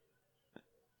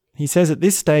 he says at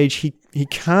this stage he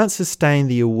can't sustain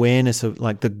the awareness of,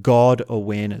 like, the God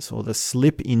awareness or the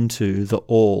slip into the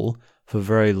all for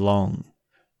very long.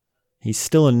 He's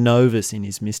still a novice in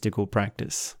his mystical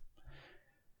practice.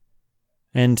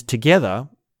 And together,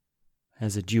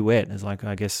 as a duet, as like,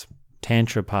 I guess,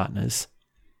 Tantra partners,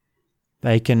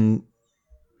 they can,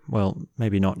 well,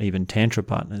 maybe not even Tantra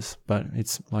partners, but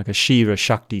it's like a Shiva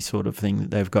Shakti sort of thing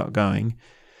that they've got going.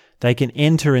 They can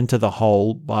enter into the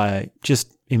whole by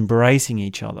just embracing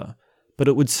each other, but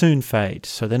it would soon fade,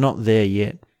 so they're not there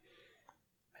yet.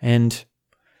 And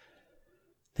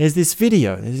there's this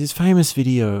famous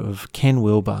video of Ken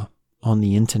Wilber on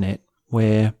the internet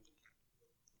where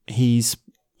he's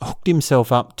hooked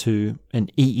himself up to an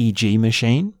EEG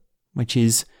machine, which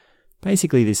is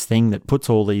basically this thing that puts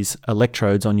all these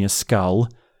electrodes on your skull.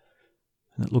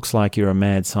 And it looks like you're a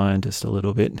mad scientist a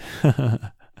little bit.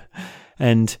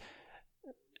 And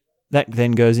that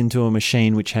then goes into a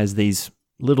machine which has these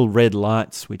little red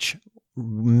lights which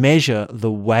measure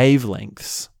the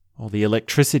wavelengths or the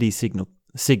electricity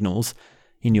signals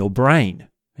in your brain.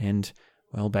 And,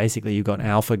 well, basically you've got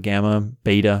alpha, gamma,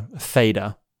 beta,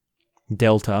 theta,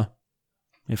 delta,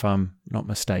 if I'm not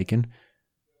mistaken.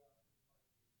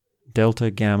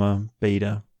 Delta, gamma,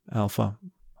 beta, alpha.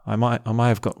 I might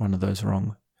have got one of those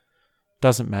wrong.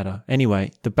 Doesn't matter.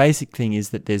 Anyway, the basic thing is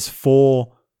that there's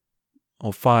 4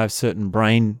 or 5 certain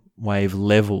brain wave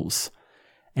levels.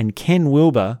 And Ken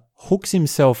Wilber hooks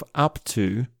himself up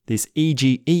to this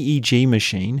EEG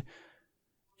machine,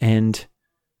 and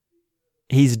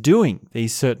he's doing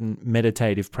these certain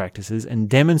meditative practices and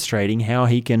demonstrating how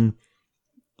he can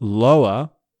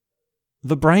lower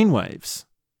the brain waves.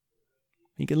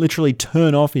 He can literally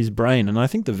turn off his brain. And I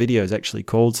think the video is actually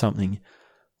called something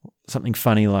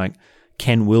funny like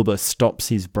Ken Wilber stops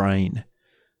his brain.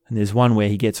 And there's one where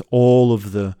he gets all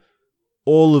of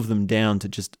them down to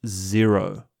just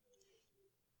 0.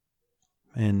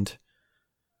 And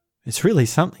it's really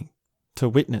something to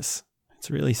witness. It's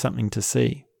really something to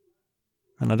see.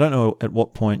 And I don't know at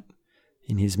what point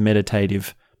in his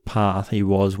meditative path he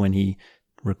was when he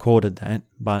recorded that,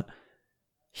 but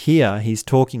here he's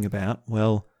talking about,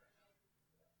 well,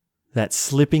 that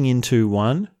slipping into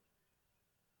one,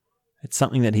 it's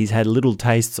something that he's had little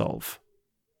tastes of,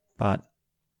 but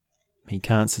he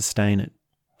can't sustain it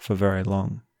for very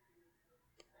long.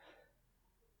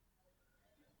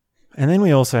 And then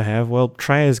we also have, well,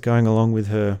 Treya's going along with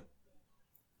her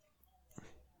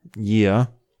year,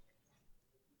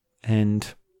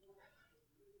 and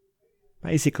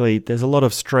basically there's a lot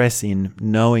of stress in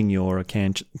knowing you're a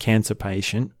cancer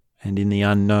patient and in the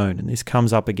unknown. And this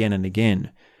comes up again and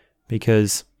again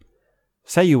because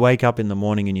say you wake up in the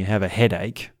morning and you have a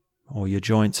headache or your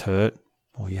joints hurt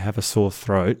or you have a sore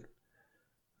throat,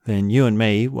 then you and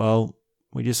me, well,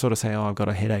 we just sort of say, oh, I've got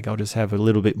a headache, I'll just have a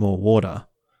little bit more water.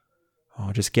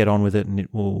 I'll just get on with it and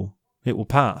it will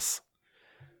pass.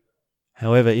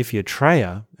 However, if you're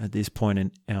Treya at this point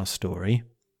in our story,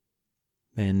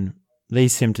 then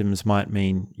these symptoms might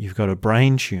mean you've got a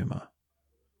brain tumor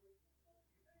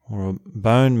or a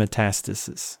bone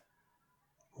metastasis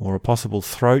or a possible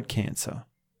throat cancer.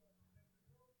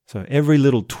 So every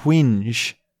little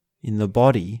twinge in the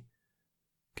body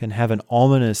can have an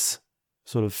ominous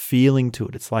sort of feeling to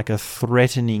it. It's like a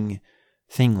threatening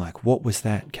thing, like, what was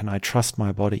that? Can I trust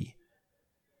my body?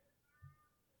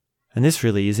 And this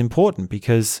really is important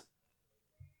because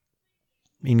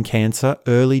in cancer,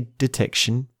 early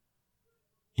detection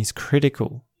is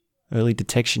critical. Early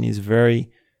detection is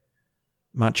very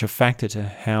much a factor to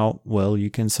how well you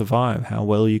can survive, how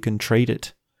well you can treat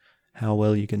it, how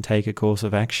well you can take a course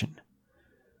of action.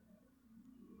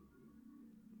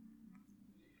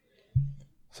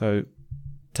 So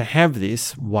to have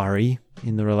this worry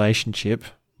in the relationship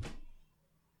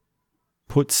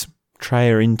puts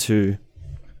Treya into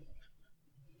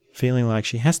feeling like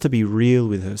she has to be real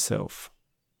with herself.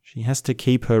 She has to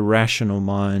keep her rational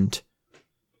mind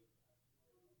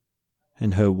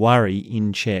and her worry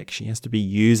in check. She has to be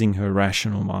using her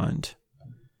rational mind.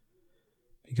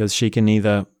 Because she can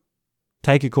either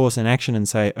take a course in action and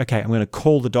say, okay, I'm going to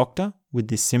call the doctor with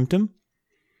this symptom.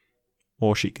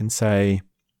 Or she can say,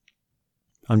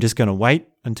 I'm just going to wait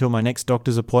until my next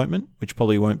doctor's appointment, which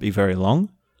probably won't be very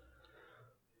long.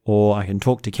 Or I can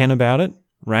talk to Ken about it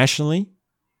rationally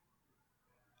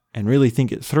and really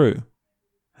think it through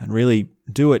and really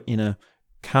do it in a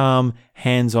calm,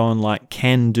 hands-on, like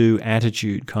can-do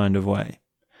attitude kind of way.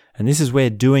 And this is where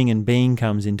doing and being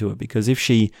comes into it, because if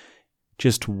she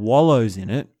just wallows in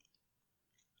it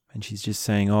and she's just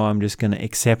saying, oh, I'm just going to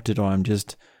accept it, or I'm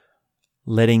just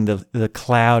letting the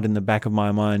cloud in the back of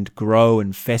my mind grow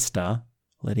and fester,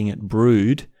 letting it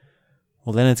brood,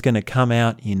 well, then it's going to come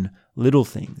out in little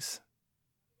things.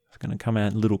 It's going to come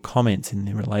out in little comments in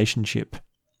the relationship.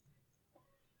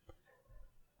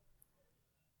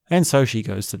 And so she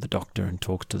goes to the doctor and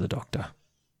talks to the doctor.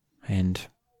 And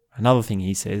another thing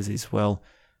he says is, well,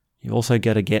 you also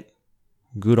got to get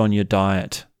good on your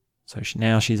diet. So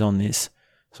now she's on this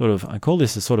sort of, I call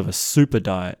this a sort of a super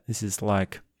diet. This is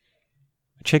like,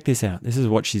 check this out. This is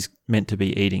what she's meant to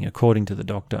be eating, according to the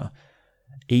doctor.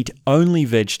 Eat only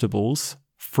vegetables,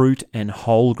 fruit, and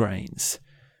whole grains.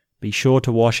 Be sure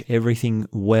to wash everything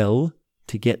well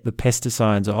to get the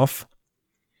pesticides off.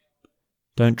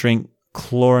 Don't drink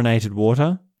chlorinated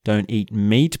water. Don't eat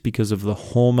meat because of the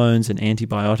hormones and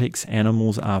antibiotics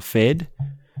animals are fed.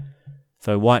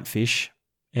 So whitefish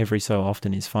every so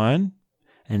often is fine.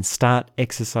 And start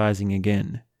exercising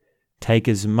again. Take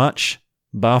as much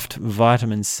buffed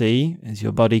vitamin C as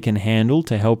your body can handle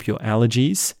to help your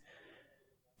allergies.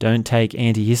 Don't take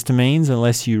antihistamines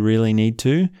unless you really need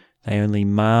to. They only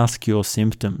mask your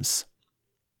symptoms.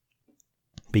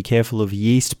 Be careful of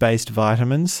yeast-based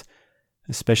vitamins,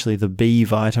 especially the B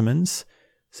vitamins,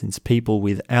 since people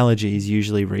with allergies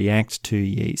usually react to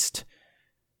yeast.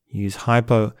 Use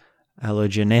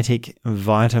hypoallergenic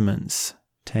vitamins.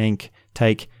 Take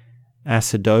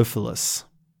acidophilus.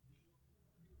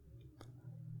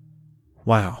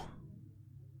 Wow.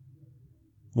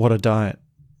 What a diet.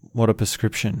 What a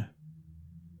prescription.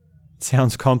 It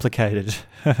sounds complicated.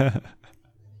 I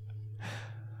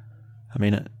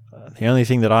mean, the only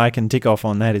thing that I can tick off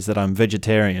on that is that I'm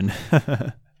vegetarian.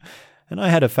 And I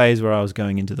had a phase where I was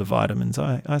going into the vitamins.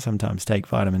 I sometimes take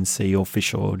vitamin C or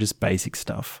fish oil, just basic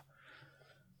stuff.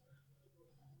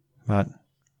 But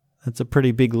that's a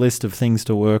pretty big list of things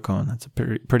to work on. That's a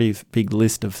pretty big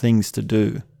list of things to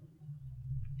do.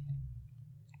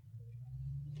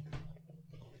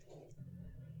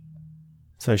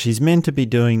 So she's meant to be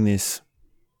doing this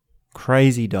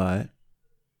crazy diet.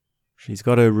 She's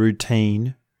got her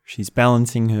routine. She's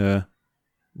balancing her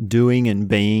doing and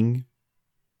being.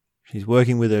 She's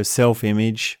working with her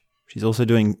self-image. She's also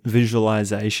doing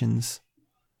visualizations.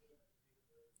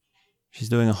 She's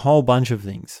doing a whole bunch of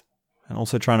things and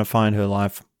also trying to find her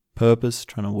life purpose,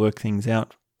 trying to work things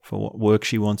out for what work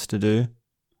she wants to do.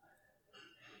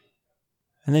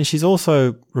 And then she's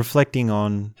also reflecting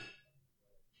on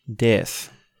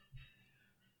death.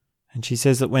 And she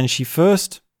says that when she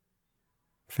first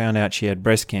found out she had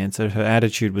breast cancer, her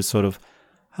attitude was sort of,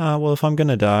 well, if I'm going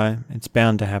to die, it's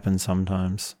bound to happen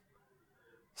sometimes.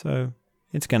 So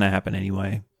it's going to happen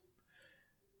anyway.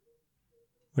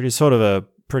 Which is sort of a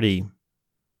pretty,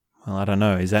 well, I don't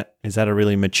know, is that a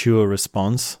really mature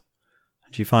response?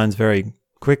 She finds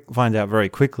out very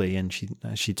quickly, and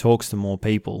she talks to more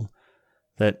people,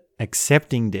 that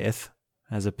accepting death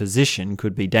as a position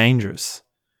could be dangerous.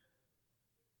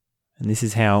 And this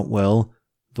is how, well,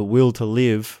 the will to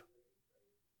live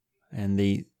and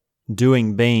the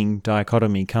doing-being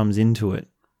dichotomy comes into it.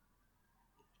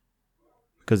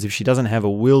 Because if she doesn't have a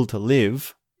will to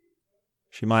live,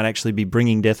 she might actually be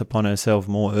bringing death upon herself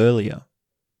more earlier.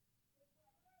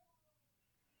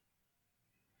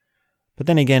 But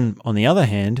then again, on the other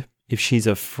hand, if she's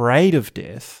afraid of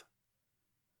death,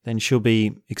 then she'll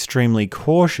be extremely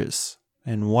cautious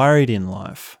and worried in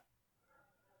life.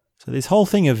 So this whole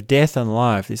thing of death and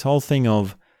life, this whole thing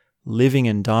of living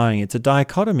and dying, it's a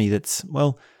dichotomy that's,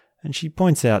 well, and she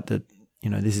points out that,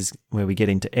 this is where we get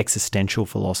into existential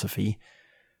philosophy.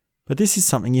 But this is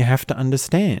something you have to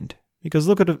understand. Because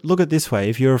look at it this way.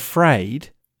 If you're afraid,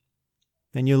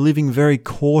 then you're living very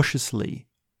cautiously.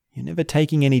 You're never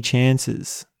taking any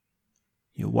chances.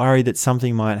 You're worried that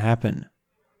something might happen.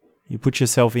 You put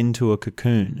yourself into a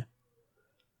cocoon.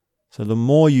 So the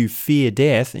more you fear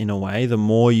death, in a way, the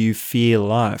more you fear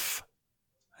life,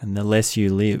 and the less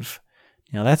you live.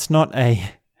 Now that's not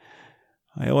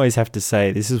I always have to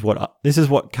say this is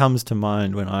what comes to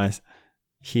mind when I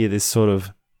hear this sort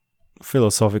of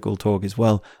philosophical talk as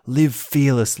well. Live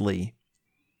fearlessly.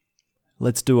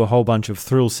 Let's do a whole bunch of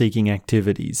thrill-seeking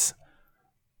activities.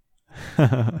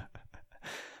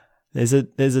 There's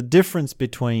a difference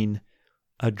between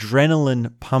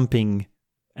adrenaline pumping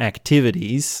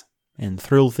activities and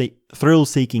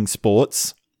thrill-seeking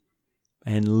sports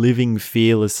and living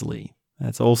fearlessly.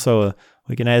 That's also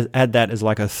we can add that as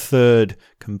like a third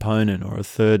component or a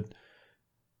third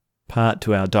part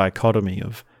to our dichotomy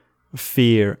of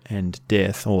fear and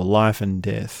death, or life and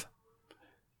death.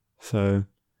 So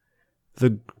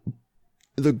the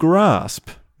grasp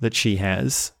that she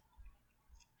has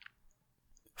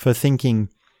for thinking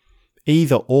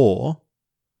either or,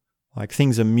 like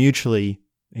things are mutually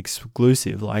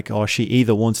exclusive, like, oh, she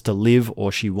either wants to live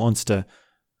or she wants to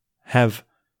have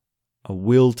a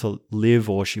will to live,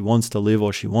 or she wants to live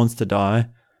or she wants to die,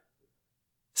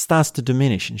 starts to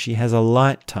diminish, and she has a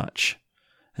light touch.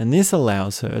 And this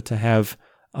allows her to have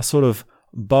a sort of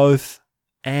both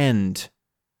and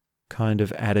kind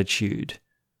of attitude.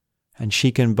 And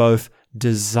she can both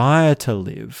desire to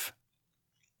live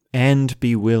and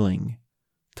be willing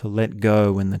to let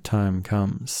go when the time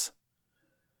comes.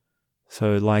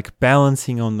 So like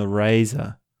balancing on the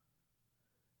razor,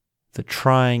 the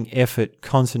trying, effort,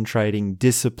 concentrating,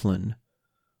 discipline,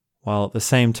 while at the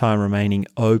same time remaining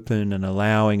open and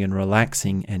allowing and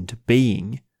relaxing and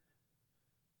being,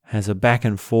 has a back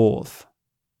and forth.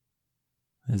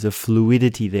 There's a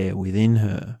fluidity there within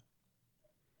her.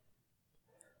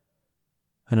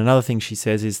 And another thing she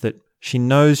says is that she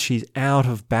knows she's out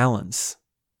of balance,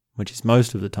 which is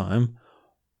most of the time,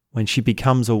 when she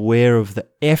becomes aware of the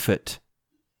effort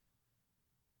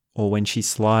or when she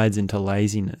slides into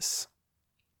laziness.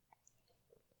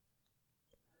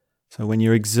 So when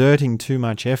you're exerting too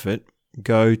much effort,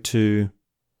 go to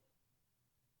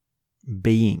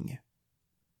being.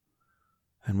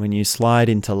 And when you slide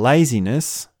into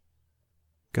laziness,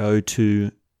 go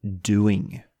to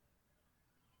doing.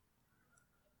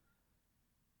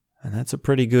 And that's a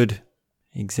pretty good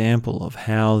example of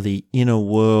how the inner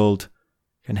world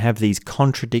can have these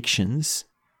contradictions,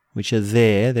 which are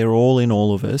there, they're all in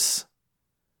all of us,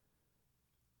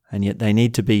 and yet they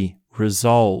need to be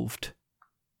resolved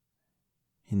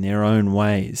in their own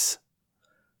ways.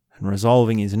 And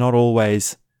resolving is not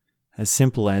always as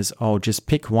simple as, oh, just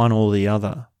pick one or the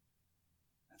other.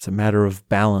 It's a matter of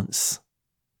balance.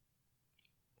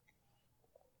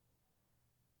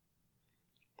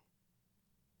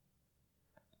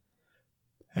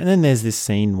 And then there's this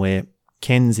scene where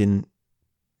Ken's in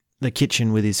the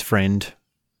kitchen with his friend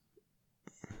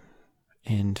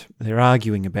and they're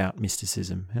arguing about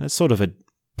mysticism. And it's sort of a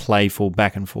playful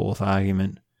back and forth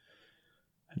argument.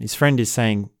 And his friend is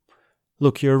saying,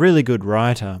 look, you're a really good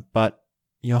writer, but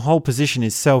your whole position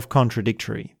is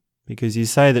self-contradictory because you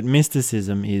say that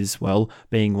mysticism is, well,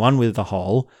 being one with the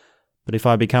whole, but if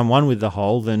I become one with the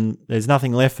whole, then there's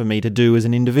nothing left for me to do as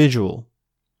an individual.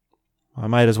 I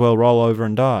might as well roll over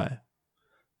and die.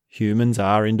 Humans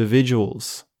are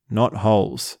individuals, not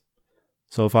wholes.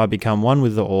 So if I become one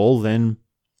with the all, then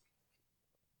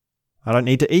I don't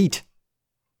need to eat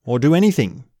or do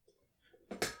anything.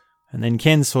 And then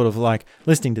Ken's sort of like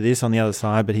listening to this on the other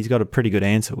side, but he's got a pretty good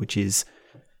answer, which is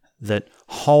that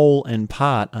whole and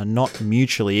part are not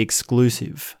mutually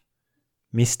exclusive.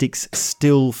 Mystics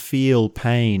still feel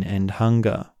pain and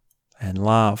hunger and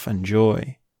laughter and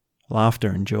joy.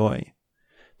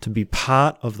 To be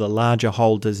part of the larger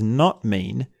whole does not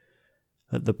mean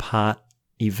that the part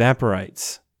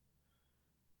evaporates.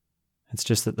 It's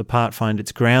just that the part finds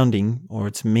its grounding or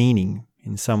its meaning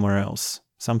in somewhere else,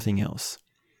 something else.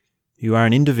 You are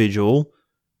an individual,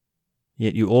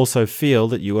 yet you also feel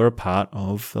that you are a part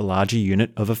of the larger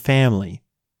unit of a family,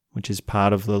 which is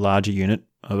part of the larger unit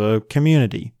of a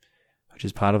community, which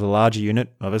is part of the larger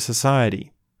unit of a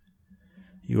society.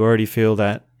 You already feel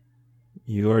that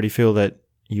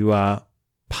you are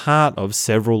part of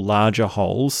several larger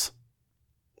wholes,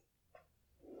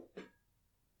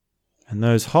 and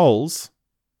those wholes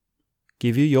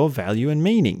give you your value and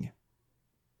meaning.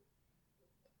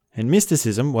 And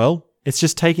mysticism, well, it's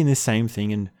just taking this same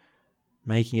thing and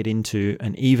making it into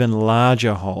an even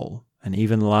larger whole, an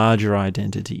even larger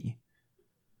identity.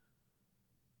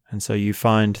 And so you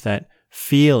find that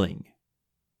feeling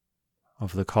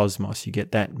of the cosmos, you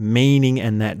get that meaning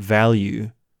and that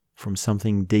value from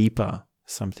something deeper,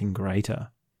 something greater.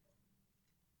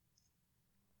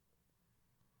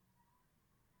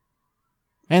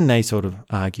 And they sort of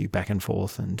argue back and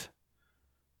forth, and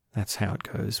that's how it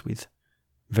goes with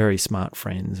very smart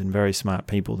friends and very smart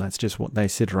people, that's just what they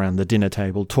sit around the dinner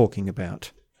table talking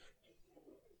about.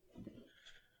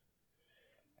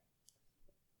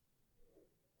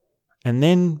 And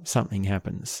then something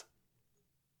happens,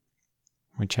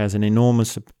 which has an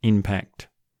enormous impact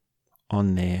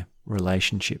on their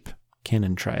relationship, Ken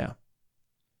and Treya.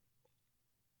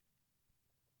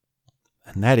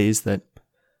 And that is that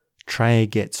Treya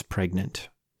gets pregnant.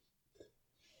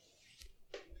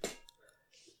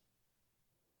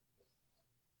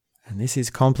 And this is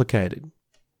complicated.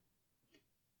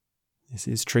 This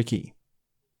is tricky.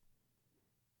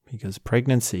 Because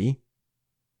pregnancy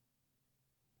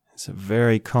is a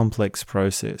very complex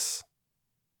process.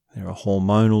 There are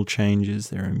hormonal changes,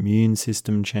 there are immune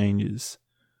system changes.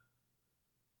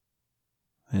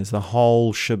 There's the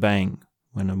whole shebang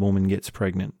when a woman gets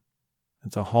pregnant.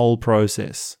 It's a whole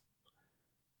process.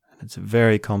 And it's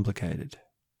very complicated.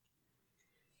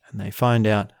 And they find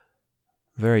out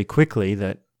very quickly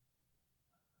that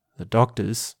the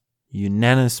doctors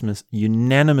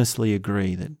unanimously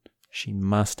agree that she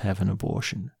must have an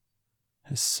abortion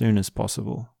as soon as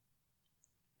possible.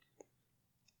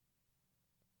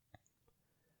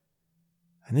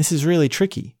 And this is really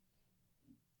tricky.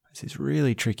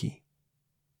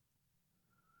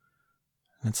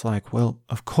 And it's like, well,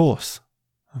 of course,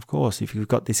 if you've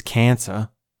got this cancer,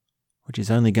 which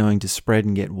is only going to spread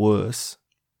and get worse,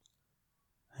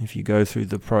 if you go through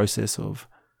the process of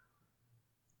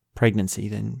pregnancy,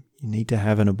 then you need to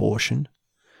have an abortion.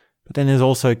 But then there's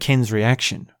also Ken's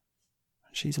reaction.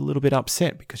 She's a little bit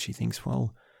upset because she thinks,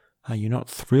 well, are you not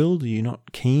thrilled? Are you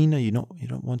not keen? You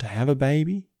don't want to have a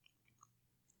baby?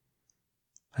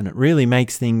 And it really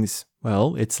makes things,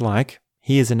 well, it's like,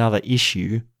 here's another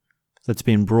issue that's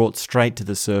been brought straight to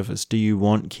the surface. Do you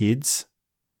want kids?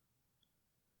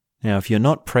 Now, if you're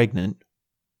not pregnant,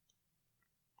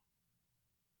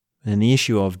 then the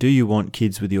issue of do you want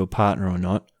kids with your partner or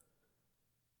not,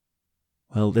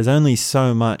 well, there's only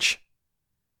so much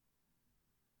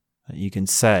that you can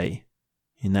say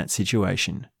in that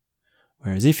situation.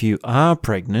 Whereas if you are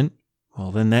pregnant,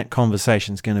 well, then that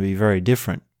conversation's going to be very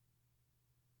different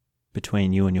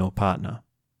between you and your partner.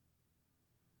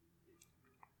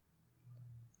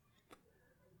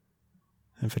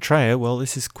 And for Treya, well,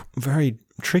 this is very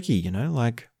tricky,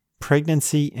 like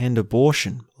pregnancy and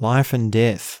abortion, life and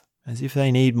death, as if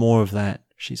they need more of that.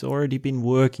 She's already been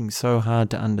working so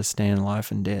hard to understand life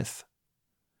and death.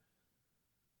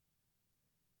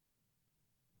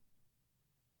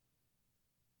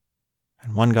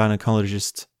 And one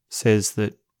gynecologist says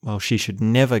that, well, she should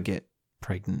never get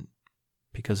pregnant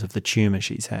because of the tumour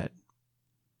she's had.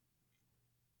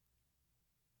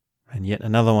 And yet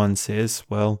another one says,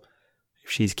 well,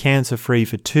 if she's cancer-free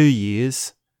for 2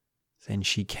 years, then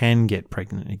she can get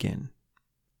pregnant again.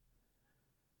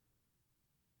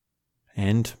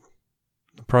 And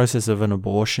the process of an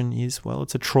abortion is, well,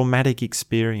 it's a traumatic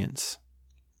experience,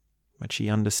 but she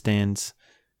understands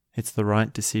it's the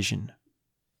right decision.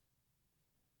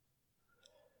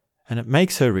 And it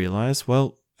makes her realise,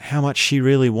 well, how much she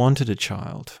really wanted a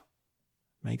child.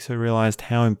 It makes her realise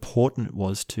how important it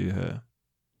was to her.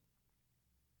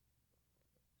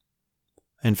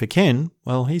 And for Ken,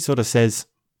 well, he sort of says,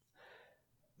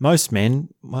 most men,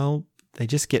 well, they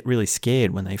just get really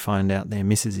scared when they find out their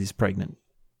missus is pregnant.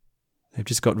 They've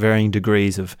just got varying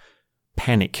degrees of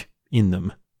panic in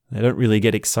them. They don't really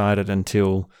get excited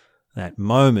until that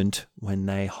moment when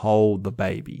they hold the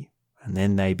baby, and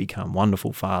then they become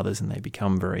wonderful fathers and they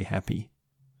become very happy.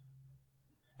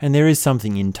 And there is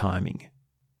something in timing,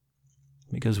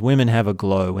 because women have a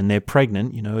glow. When they're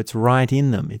pregnant, it's right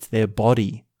in them. It's their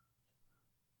body.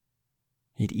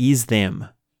 It is them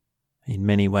in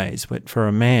many ways. But for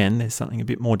a man, there's something a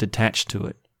bit more detached to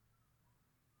it.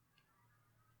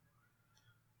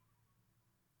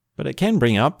 But it can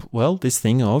bring up, well, this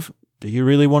thing of, do you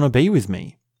really want to be with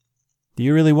me? Do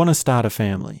you really want to start a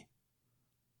family?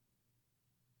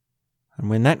 And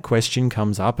when that question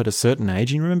comes up at a certain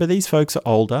age, and remember these folks are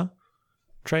older.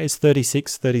 Treya's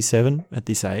 36, 37 at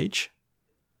this age,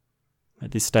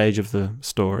 at this stage of the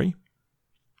story.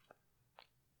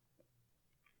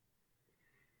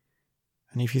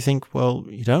 And if you think, well,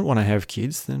 you don't want to have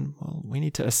kids, then, well, we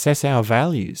need to assess our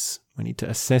values. We need to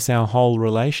assess our whole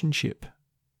relationship.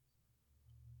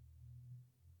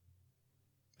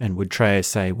 And would Treya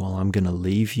say, well, I'm going to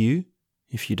leave you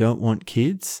if you don't want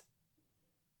kids?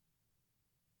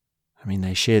 I mean,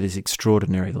 they share this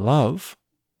extraordinary love.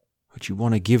 Would you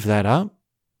want to give that up?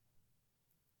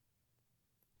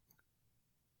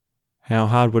 How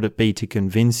hard would it be to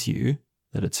convince you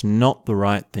that it's not the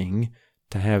right thing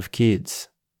to have kids,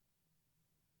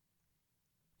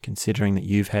 considering that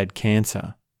you've had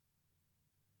cancer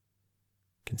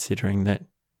considering that,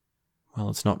 well,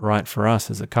 it's not right for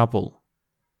us as a couple.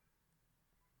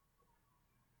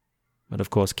 But of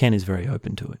course, Ken is very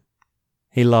open to it.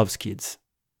 He loves kids.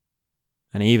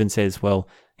 And he even says, well,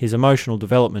 his emotional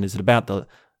development is at about the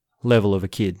level of a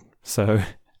kid. So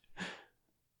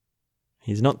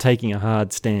he's not taking a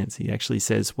hard stance. He actually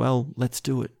says, well, let's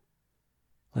do it.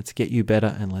 Let's get you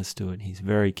better and let's do it. He's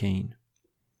very keen.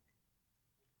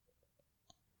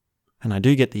 And I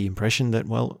do get the impression that,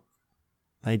 well,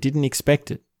 they didn't expect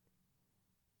it.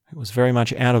 It was very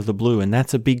much out of the blue, and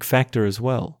that's a big factor as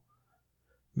well.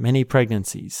 Many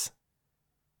pregnancies,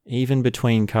 even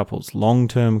between couples,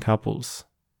 long-term couples,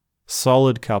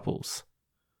 solid couples,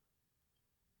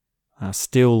 are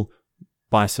still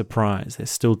by surprise. They're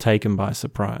still taken by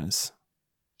surprise.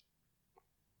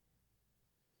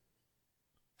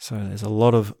 So there's a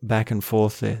lot of back and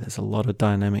forth there. There's a lot of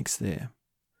dynamics there.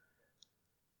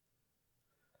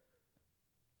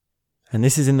 And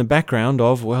this is in the background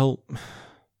of, well,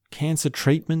 cancer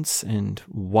treatments and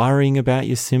worrying about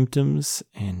your symptoms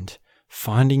and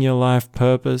finding your life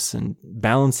purpose and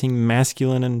balancing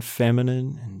masculine and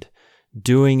feminine and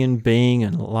doing and being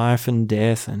and life and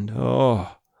death and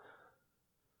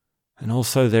and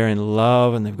also they're in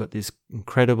love and they've got this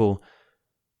incredible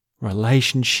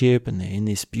relationship and they're in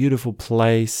this beautiful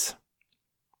place.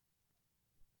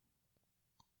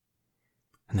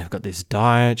 And they've got this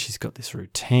diet, she's got this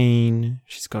routine,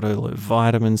 she's got all her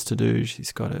vitamins to do,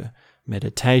 she's got her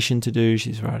meditation to do,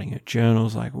 she's writing her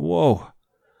journals. Like, whoa,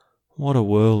 what a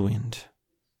whirlwind.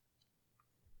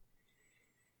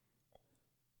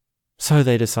 So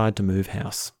they decide to move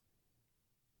house.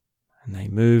 And they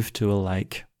move to a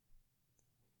lake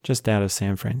just out of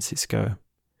San Francisco.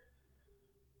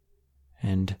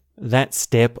 And that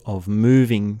step of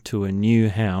moving to a new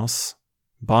house,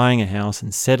 buying a house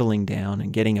and settling down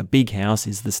and getting a big house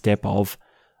is the step of,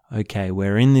 okay,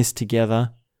 we're in this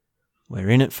together, we're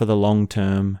in it for the long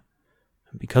term,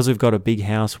 and because we've got a big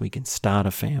house, we can start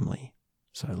a family.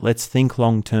 So let's think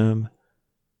long term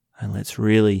and let's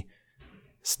really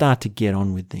start to get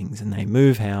on with things. And they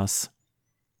move house,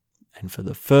 and for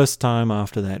the first time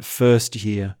after that first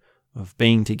year of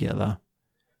being together,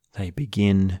 they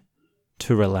begin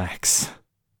to relax.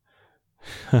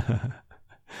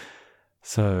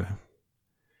 So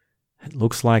it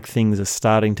looks like things are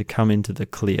starting to come into the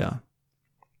clear.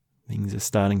 Things are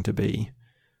starting to be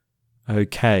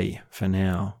okay for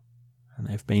now. And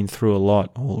they've been through a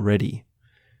lot already,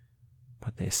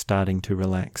 but they're starting to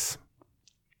relax.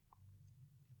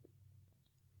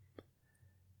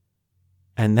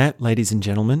 And that, ladies and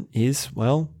gentlemen, is,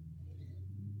 well,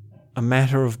 a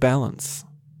matter of balance.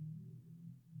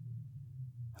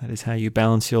 That is how you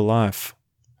balance your life,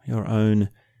 your own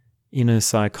inner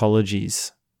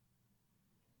psychologies,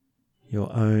 your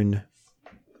own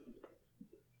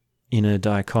inner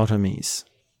dichotomies,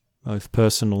 both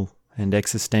personal and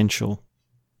existential.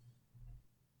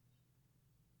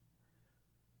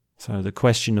 So the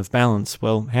question of balance,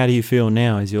 well, how do you feel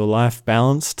now? Is your life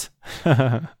balanced?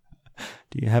 Do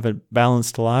you have a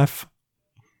balanced life?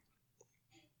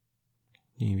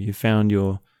 Have you found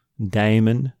your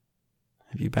daemon?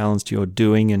 Have you balanced your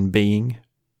doing and being?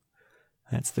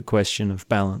 That's the question of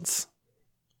balance.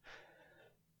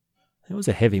 There was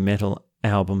a heavy metal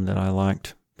album that I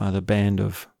liked by the band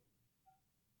of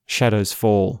Shadows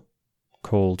Fall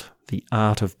called The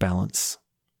Art of Balance.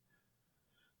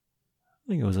 I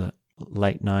think it was a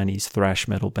late 90s thrash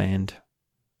metal band.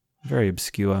 Very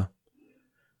obscure,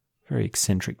 very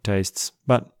eccentric tastes.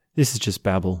 But this is just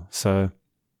babble, so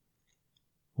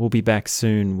we'll be back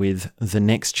soon with the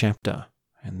next chapter,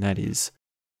 and that is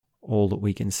all that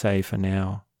we can say for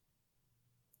now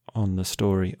on the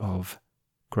story of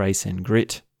Grace and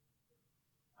Grit.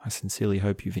 I sincerely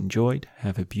hope you've enjoyed.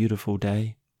 Have a beautiful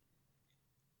day.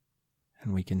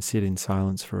 And we can sit in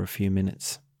silence for a few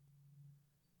minutes.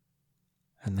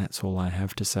 And that's all I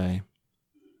have to say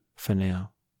for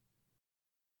now.